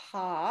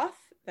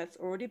path that's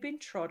already been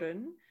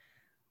trodden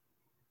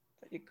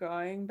that you're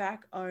going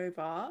back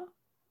over,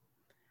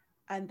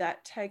 and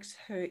that takes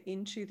her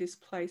into this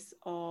place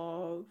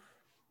of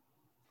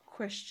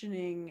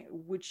questioning,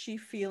 would she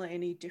feel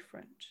any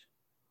different?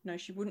 No,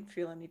 she wouldn't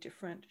feel any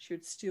different. She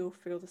would still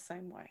feel the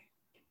same way,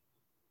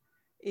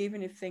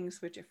 even if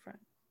things were different.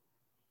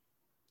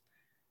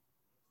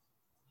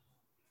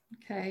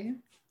 Okay.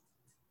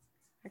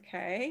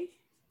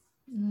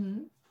 Mm-hmm.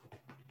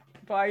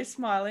 Why are you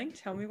smiling?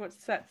 Tell me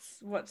what's that?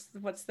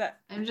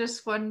 I'm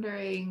just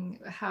wondering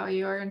how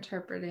you're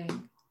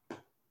interpreting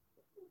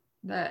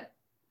that.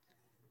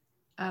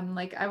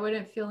 I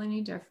wouldn't feel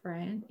any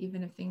different,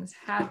 even if things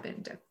had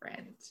been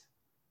different.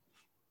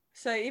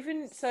 So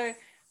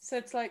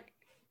it's like,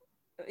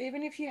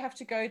 even if you have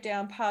to go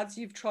down paths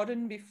you've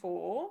trodden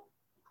before,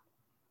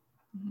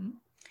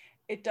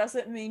 it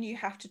doesn't mean you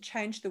have to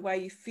change the way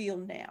you feel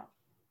now.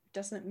 It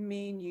doesn't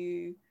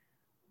mean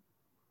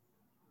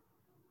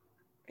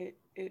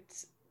it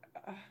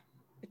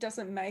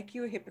doesn't make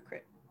you a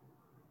hypocrite.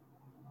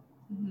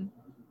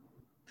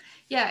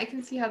 Yeah, I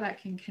can see how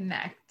that can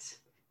connect.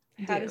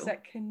 How does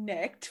that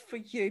connect for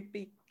you?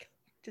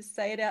 To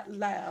say it out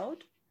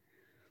loud.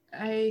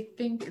 I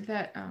think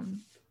that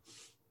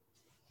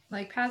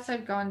paths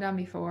I've gone down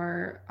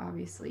before,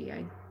 obviously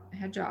I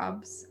had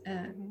jobs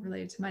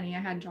related to money. I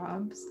had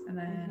jobs, and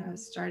then I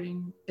was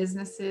starting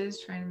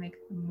businesses, trying to make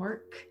them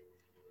work,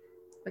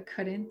 but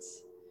couldn't.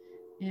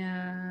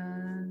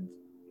 And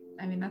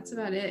I mean, that's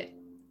about it.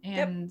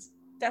 And yep,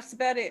 that's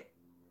about it.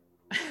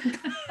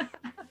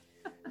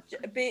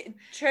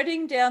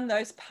 Treading down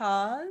those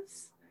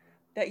paths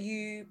that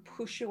you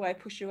push away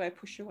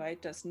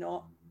does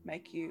not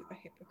make you a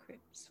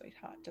hypocrite,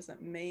 sweetheart.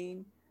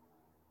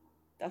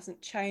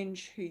 Doesn't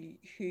change who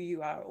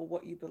you are or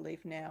what you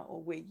believe now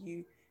or where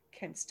you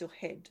can still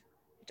head.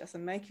 It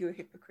doesn't make you a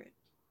hypocrite.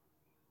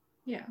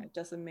 Yeah. It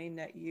doesn't mean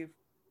that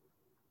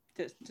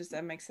does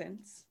that make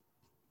sense?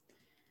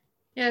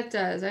 Yeah, it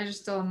does. I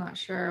just still am not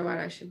sure what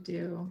I should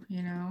do,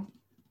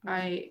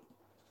 I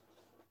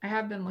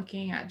have been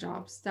looking at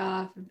job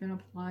stuff. I've been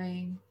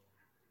applying,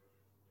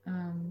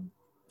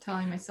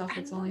 telling myself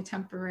it's only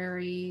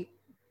temporary,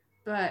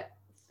 but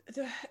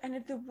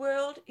the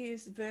world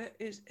is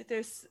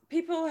there's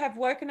people have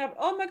woken up.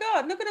 Oh my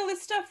God, look at all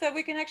this stuff that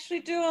we can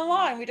actually do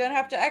online. We don't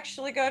have to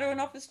actually go to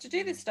an office to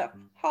do this stuff.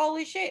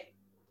 Holy shit.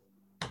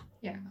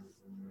 Yeah.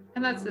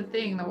 And that's the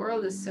thing. The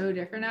world is so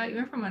different now,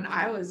 even from when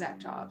I was at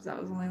jobs. That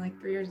was only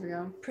 3 years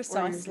ago.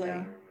 Precisely.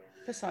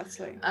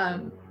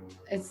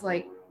 It's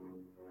like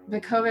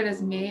the COVID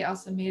has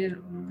also made it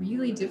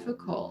really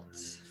difficult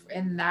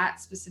in that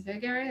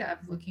specific area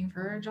of looking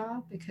for a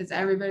job, because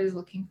everybody's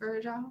looking for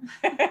a job.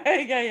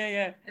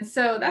 Yeah. And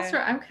so that's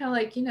where I'm kind of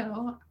like,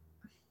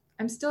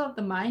 I'm still of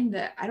the mind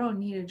that I don't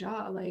need a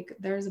job. Like,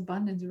 there's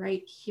abundance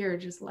right here.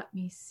 Just let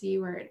me see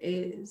where it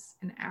is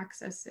and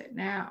access it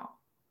now,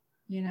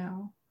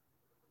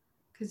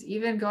 Because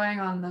even going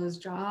on those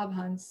job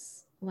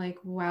hunts, like,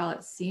 while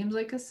it seems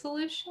like a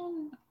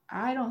solution,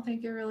 I don't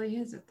think it really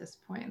is at this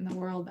point in the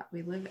world that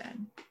we live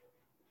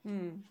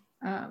in.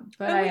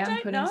 But I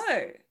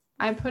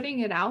am putting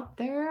it out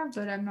there,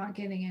 but I'm not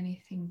getting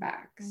anything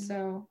back.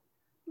 So,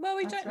 well,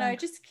 we don't know.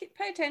 Just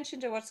pay attention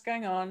to what's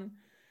going on,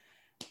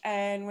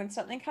 and when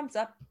something comes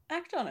up,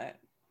 act on it.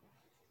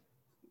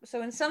 So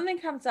when something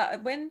comes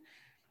up, when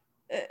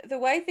the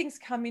way things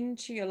come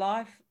into your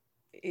life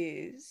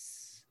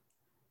is,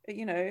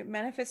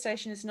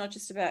 manifestation is not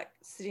just about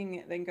sitting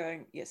and then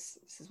going, yes,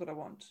 this is what I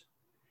want.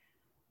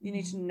 You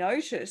need to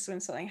notice when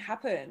something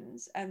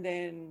happens and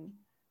then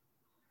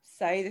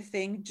say the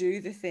thing,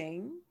 do the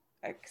thing,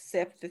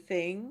 accept the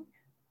thing,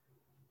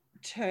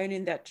 turn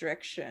in that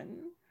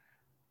direction,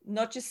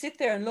 not just sit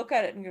there and look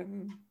at it and go,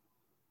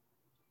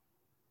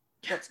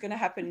 what's going to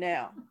happen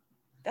now?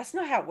 That's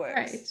not how it works.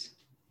 Right.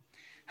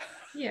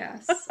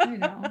 Yes, I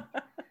know.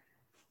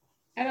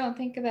 I don't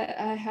think that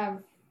I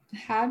have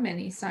had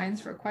many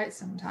signs for quite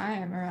some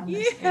time around this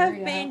area. You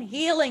have been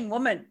healing,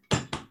 woman.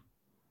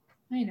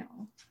 I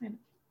know.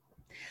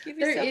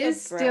 There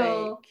is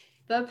still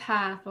the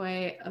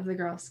pathway of the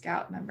Girl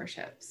Scout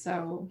membership.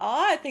 So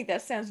I think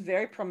that sounds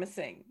very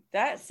promising.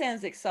 That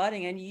sounds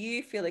exciting, and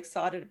you feel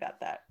excited about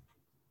that.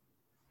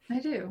 I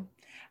do.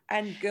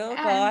 And Girl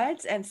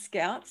Guides and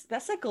Scouts,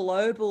 that's a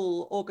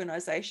global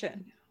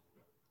organization.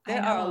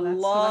 There are a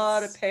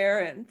lot of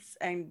parents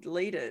and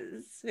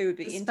leaders who would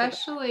be into that.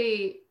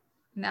 Especially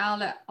now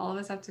that all of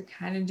us have to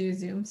kind of do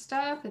Zoom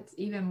stuff, it's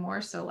even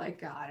more so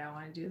like, God, I don't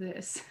want to do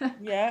this.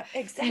 Yeah,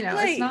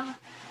 exactly.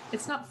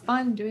 It's not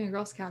fun doing a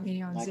Girl Scout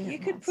meeting on Zoom. You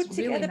could put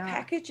together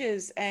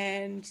packages,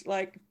 and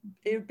like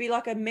it would be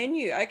like a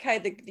menu. Okay,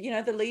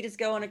 the leaders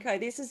go on. Okay,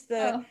 this is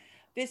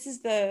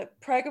the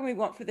program we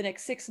want for the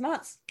next 6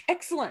 months.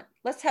 Excellent.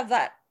 Let's have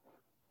that.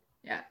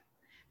 Yeah,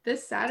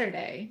 this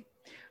Saturday,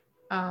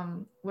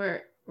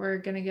 we're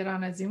gonna get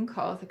on a Zoom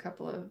call with a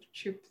couple of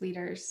troop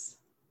leaders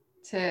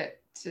to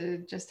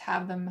just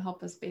have them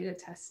help us beta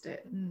test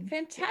it.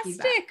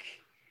 Fantastic.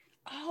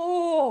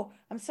 Oh,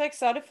 I'm so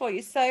excited for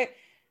you. So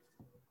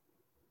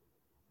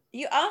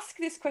you ask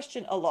this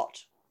question a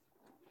lot.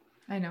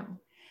 I know.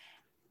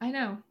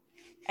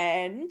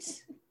 And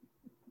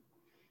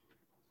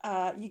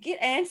you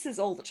get answers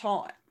all the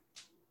time.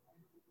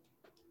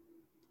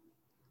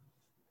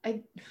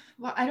 I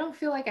don't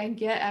feel like I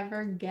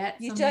ever get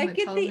you don't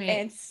get the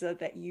answer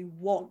that you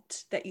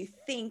want, that you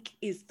think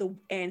is the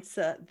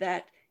answer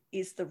that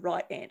is the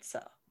right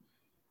answer.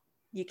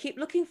 You keep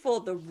looking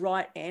for the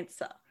right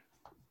answer.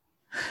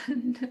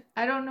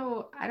 I don't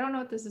know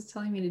what this is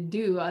telling me to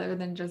do other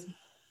than just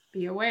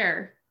be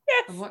aware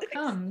of what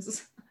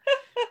comes.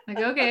 Like,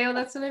 okay, well,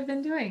 that's what I've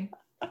been doing.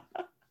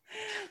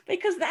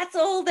 Because that's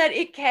all that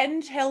it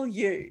can tell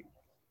you.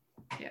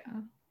 Yeah.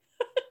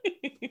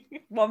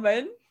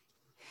 Woman.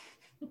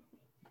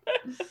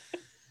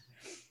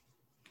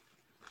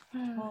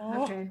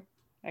 Okay.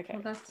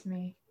 Well, that's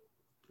me.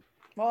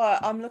 Well,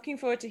 I'm looking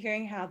forward to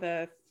hearing how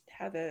the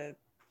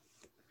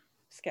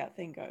Scout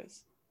thing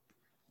goes.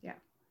 Yeah.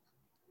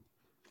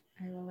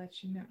 I will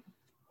let you know.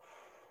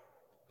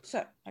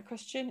 So my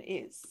question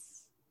is,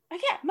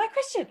 my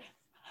question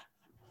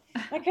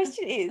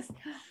is,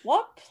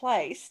 what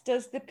place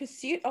does the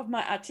pursuit of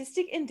my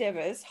artistic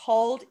endeavors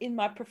hold in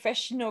my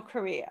professional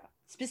career?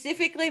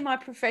 Specifically, my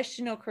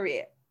professional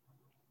career.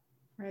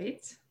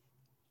 Right.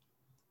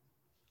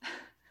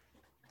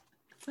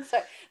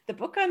 So the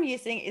book I'm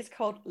using is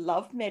called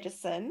Love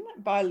Medicine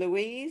by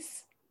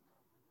Louise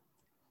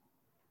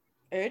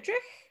Erdrich,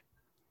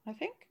 I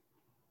think.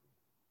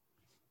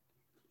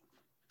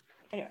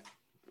 Anyway,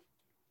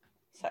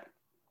 so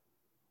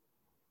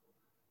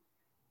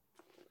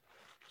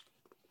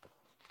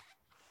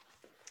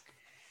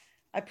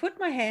I put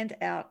my hand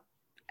out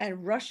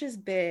and Rush's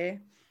bear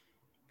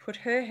put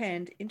her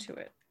hand into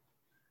it.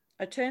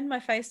 I turned my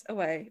face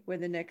away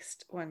when the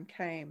next one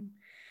came.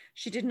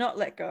 She did not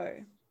let go.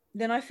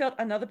 Then I felt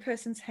another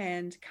person's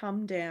hand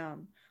come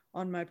down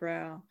on my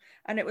brow,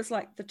 and it was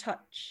like the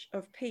touch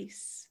of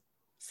peace,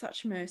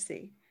 such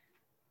mercy.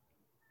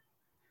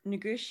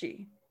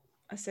 Noguchi,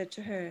 I said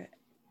to her,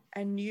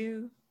 and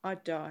knew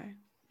I'd die.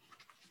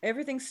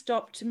 Everything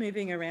stopped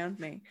moving around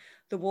me.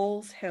 The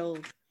walls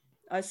held.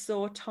 I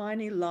saw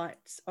tiny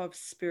lights of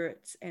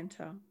spirits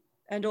enter.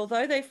 And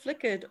although they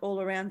flickered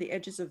all around the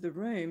edges of the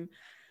room,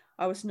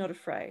 I was not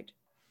afraid.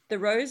 The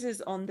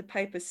roses on the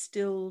paper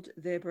stilled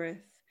their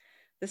breath.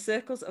 The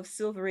circles of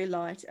silvery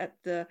light at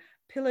the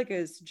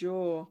pillager's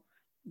jaw,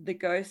 the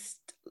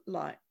ghost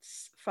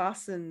lights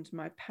fastened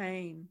my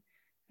pain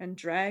and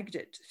dragged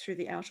it through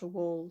the outer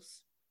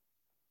walls.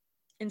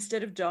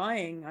 Instead of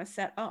dying, I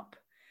sat up.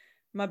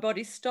 My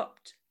body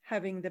stopped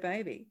having the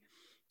baby.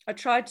 I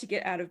tried to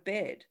get out of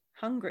bed,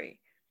 hungry.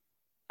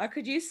 I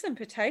could use some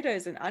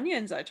potatoes and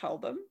onions, I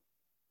told them.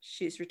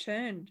 She's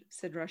returned,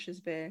 said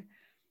Russia's bear.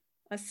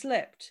 I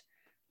slept,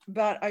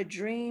 but I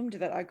dreamed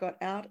that I got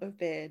out of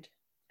bed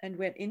and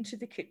went into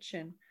the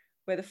kitchen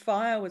where the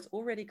fire was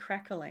already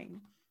crackling,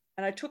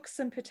 and I took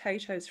some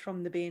potatoes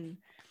from the bin.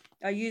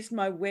 I used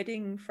my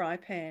wedding fry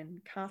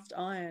pan, cast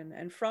iron,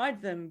 and fried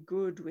them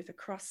good with a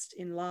crust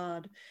in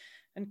lard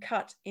and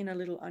cut in a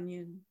little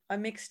onion. I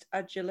mixed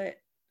a shallot,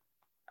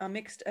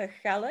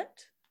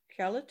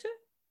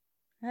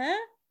 huh?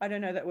 I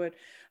don't know that word,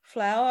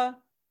 flour,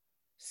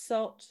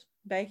 salt,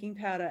 baking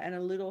powder, and a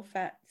little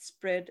fat,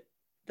 spread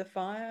the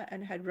fire,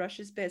 and had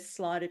Russia's best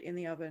slide it in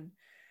the oven.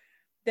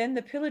 Then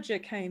the pillager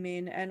came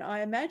in, and I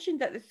imagined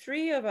that the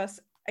three of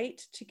us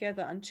ate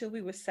together until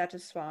we were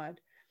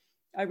satisfied.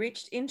 I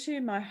reached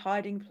into my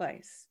hiding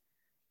place,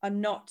 a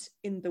knot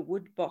in the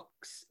wood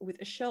box with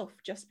a shelf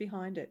just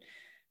behind it,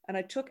 and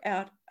I took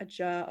out a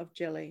jar of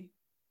jelly.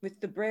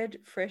 With the bread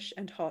fresh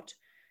and hot,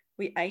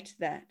 we ate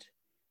that.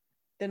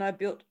 Then I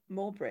built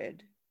more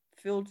bread,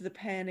 filled the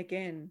pan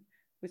again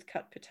with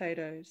cut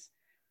potatoes.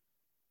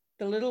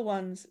 The little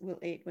ones will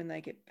eat when they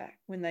get back.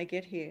 When they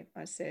get here,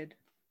 I said,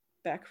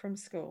 back from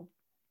school.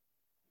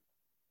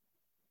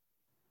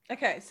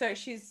 Okay, so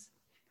she's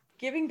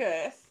giving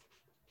birth,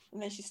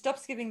 and then she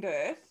stops giving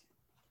birth.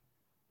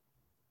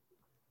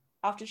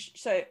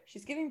 So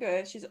she's giving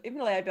birth. She's in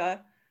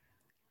labour.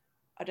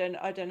 I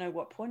don't know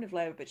what point of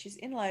labour, but she's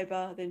in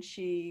labour. Then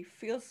she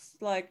feels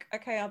like,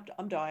 okay,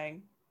 I'm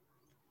dying.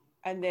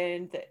 And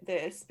then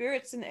the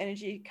spirits and the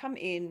energy come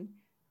in,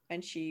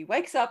 and she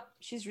wakes up.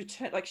 She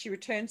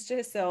returns to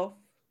herself,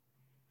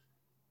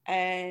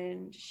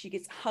 and she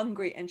gets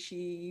hungry, and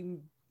she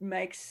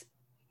makes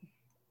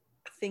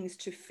things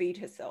to feed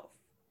herself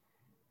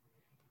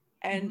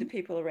and the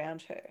people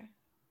around her.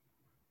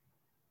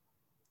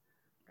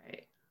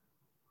 Right.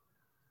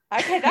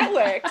 Okay, that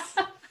works.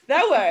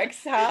 That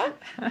works, huh?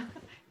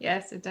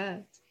 Yes, it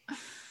does.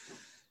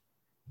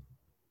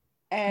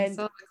 And I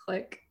saw the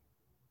click.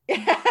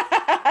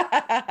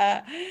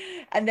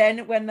 And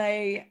then when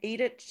they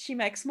eat it, she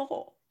makes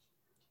more.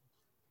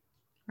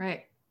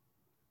 Right.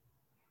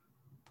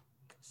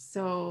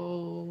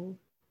 So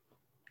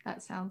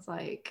that sounds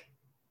like,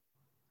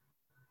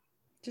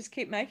 just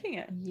keep making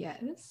it.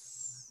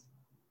 yes.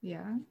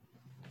 Yeah.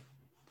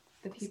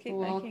 The Just people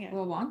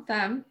will want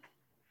them.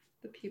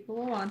 The people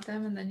will want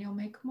them, and then you'll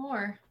make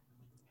more.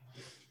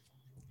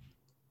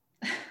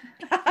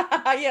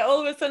 Yeah, all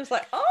of a sudden it's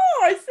like,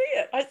 oh, I see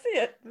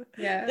it.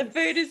 Yeah. The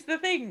food is the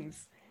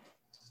things.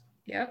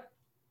 Yep.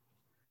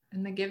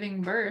 And the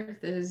giving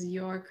birth is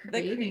your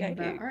creating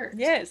the art.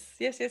 Yes.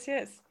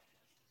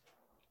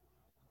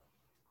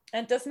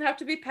 And it doesn't have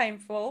to be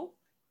painful.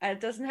 And I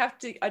don't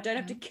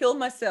have to kill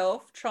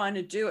myself trying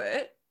to do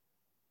it.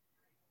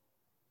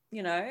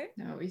 You know?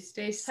 No, we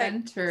stay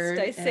centered.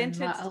 And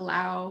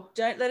allow.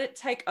 Don't let it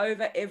take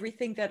over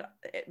everything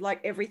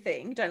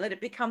everything. Don't let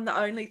it become the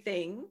only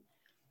thing.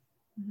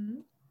 Mm-hmm.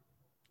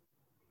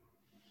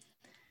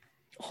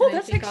 Oh,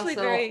 that's actually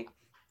also, very,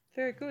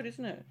 very good,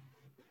 isn't it?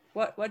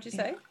 What'd you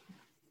say?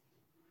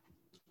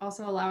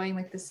 Also allowing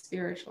like the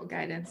spiritual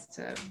guidance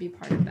to be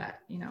part of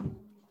that, you know?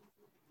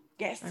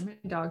 Yes. Sorry,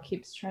 my dog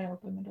keeps trying to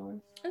open the door.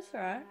 That's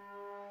all right.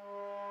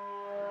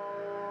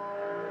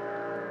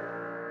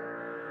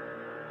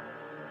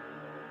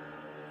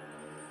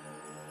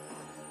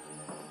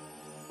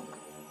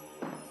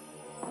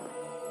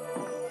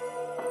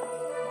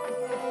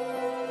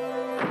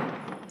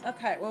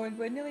 Okay, well,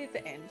 we're nearly at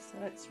the end, so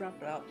let's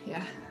wrap it up.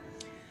 Yeah.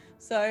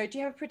 So, do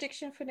you have a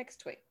prediction for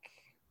next week?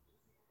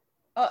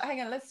 Oh,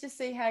 hang on. Let's just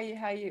see how'd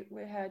you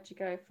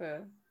go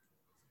for.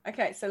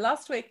 Okay, so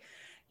last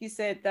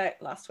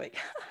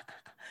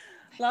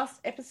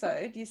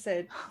episode, you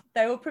said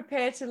they will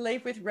prepare to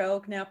leave with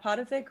Relg, now part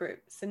of their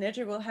group. So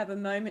Nedra will have a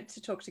moment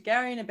to talk to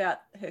Garion about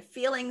her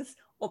feelings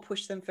or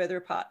push them further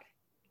apart.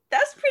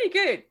 That's pretty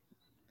good.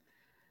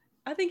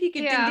 I think you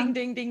could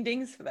ding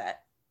dings for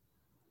that.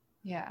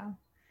 Yeah.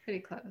 Pretty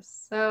close.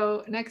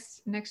 So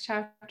next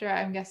chapter,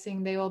 I'm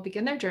guessing they will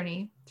begin their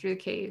journey through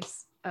the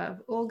caves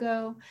of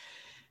Ulgo,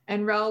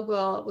 and Relg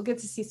will get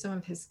to see some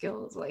of his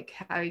skills, like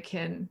how he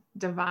can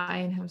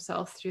divine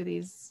himself through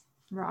these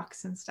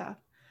rocks and stuff.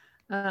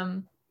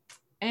 And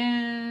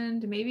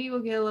maybe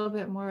we'll get a little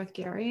bit more with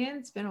Garion.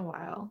 It's been a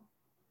while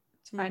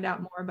to find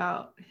out more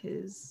about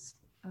his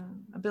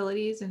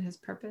abilities and his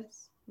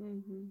purpose.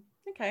 Mm-hmm.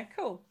 Okay,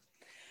 cool.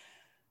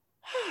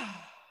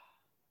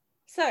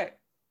 So,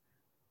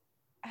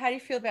 how do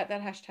you feel about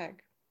that hashtag?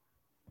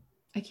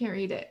 I can't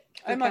read it.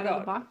 Oh my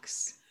God. The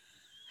box.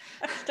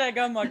 Hashtag,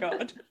 oh my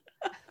God.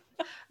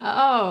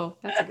 Oh,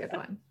 that's a good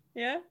one.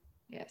 Yeah?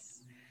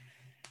 Yes.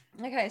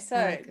 Okay,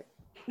 so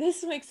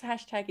this week's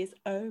hashtag is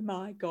oh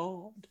my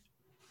God.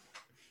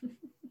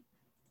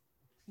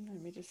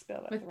 Let me just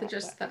spell it. With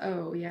just the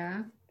O,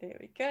 yeah? There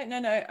we go.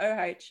 No,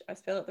 O-H. I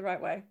spell it the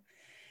right way.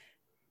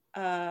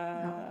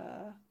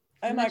 Oh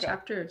my God.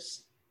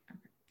 Chapters.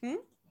 Hmm?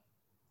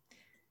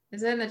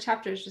 Is it in the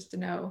chapters just to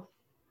know?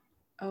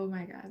 Oh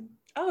my God.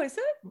 Oh, is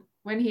it?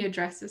 When he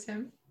addresses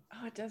him.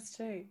 Oh, it does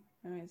too.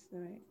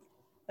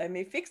 Let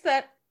me fix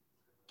that.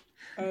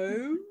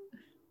 Oh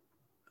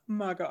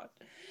my God.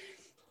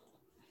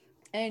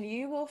 And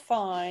you will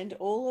find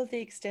all of the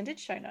extended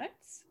show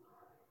notes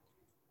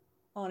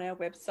on our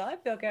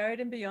website,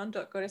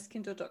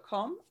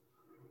 belgarrietandbeyond.goddesskindle.com,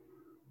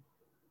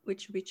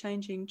 which will be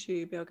changing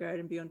to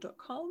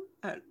belgarrietandbeyond.com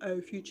at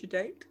a future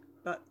date,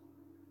 but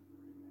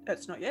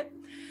that's not yet.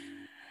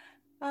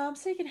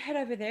 So you can head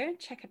over there and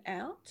check it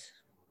out.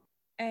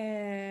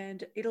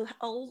 And it'll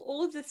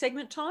all of the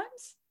segment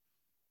times.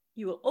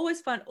 You will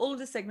always find all of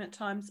the segment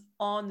times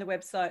on the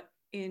website.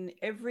 In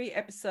every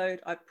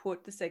episode, I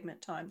put the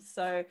segment times.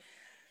 So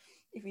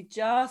if you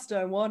just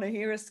don't want to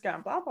hear us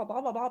go blah, blah,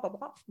 blah, blah, blah, blah,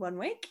 blah, 1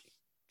 week,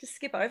 just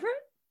skip over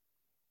it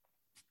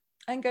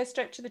and go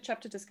straight to the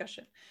chapter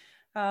discussion,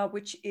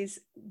 which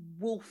is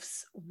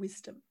Wolf's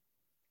Wisdom.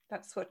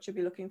 That's what you'll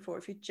be looking for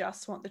if you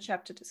just want the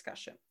chapter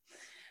discussion.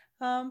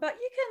 But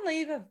you can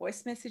leave a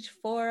voice message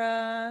for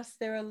us.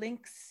 There are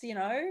links, you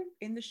know,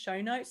 in the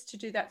show notes to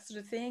do that sort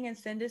of thing, and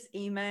send us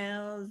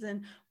emails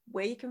and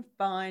where you can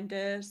find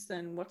us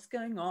and what's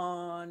going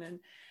on. And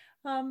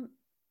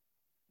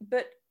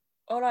but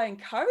what I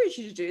encourage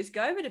you to do is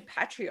go over to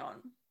Patreon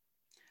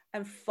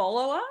and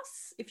follow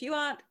us. If you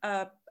aren't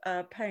a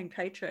paying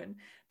patron,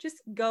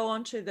 just go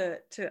on to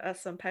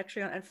us on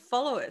Patreon and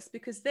follow us,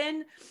 because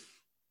then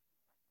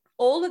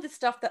all of the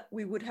stuff that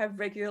we would have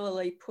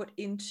regularly put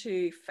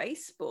into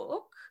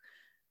Facebook,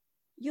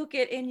 you'll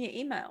get in your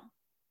email.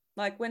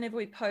 Like whenever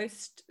we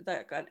post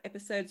that an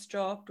episode's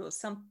dropped, or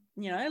some,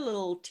 you know,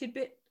 little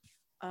tidbit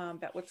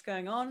about what's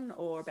going on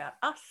or about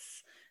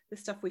us, the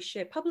stuff we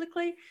share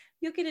publicly,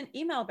 you'll get an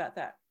email about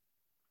that,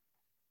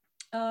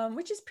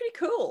 which is pretty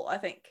cool, I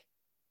think.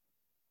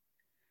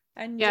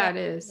 And yeah, it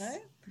is. You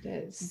know, it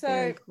is so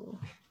very cool.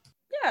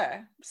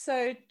 Yeah,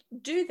 so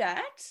do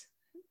that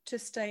to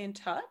stay in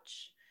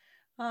touch.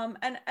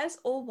 And as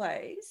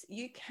always,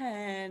 you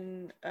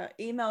can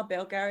email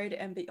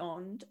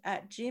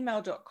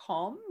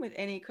belgarrietandbeyond@gmail.com with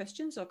any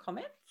questions or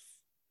comments.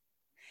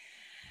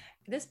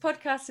 This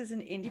podcast is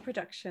an indie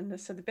production,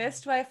 so the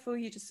best way for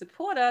you to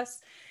support us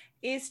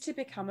is to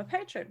become a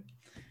patron.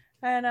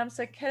 And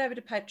so head over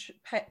to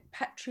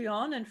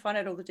Patreon and find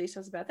out all the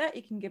details about that.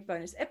 You can get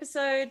bonus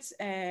episodes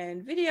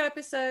and video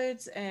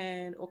episodes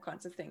and all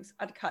kinds of things,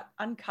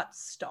 uncut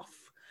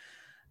stuff.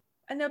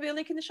 And there'll be a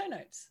link in the show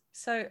notes.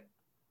 So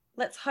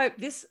let's hope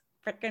this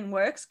freaking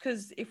works,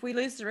 because if we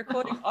lose the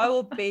recording, I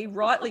will be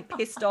rightly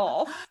pissed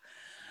off.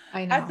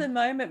 I know. At the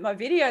moment, my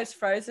video's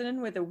frozen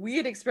with a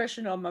weird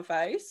expression on my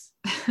face.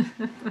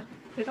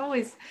 It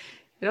always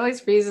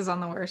freezes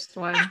on the worst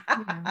one.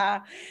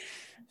 Yeah.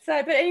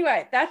 So, but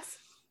anyway, that's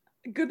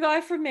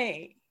goodbye from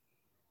me.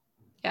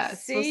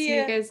 Yes, we'll see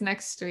you guys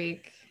next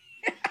week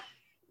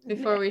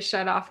before we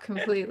shut off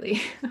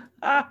completely.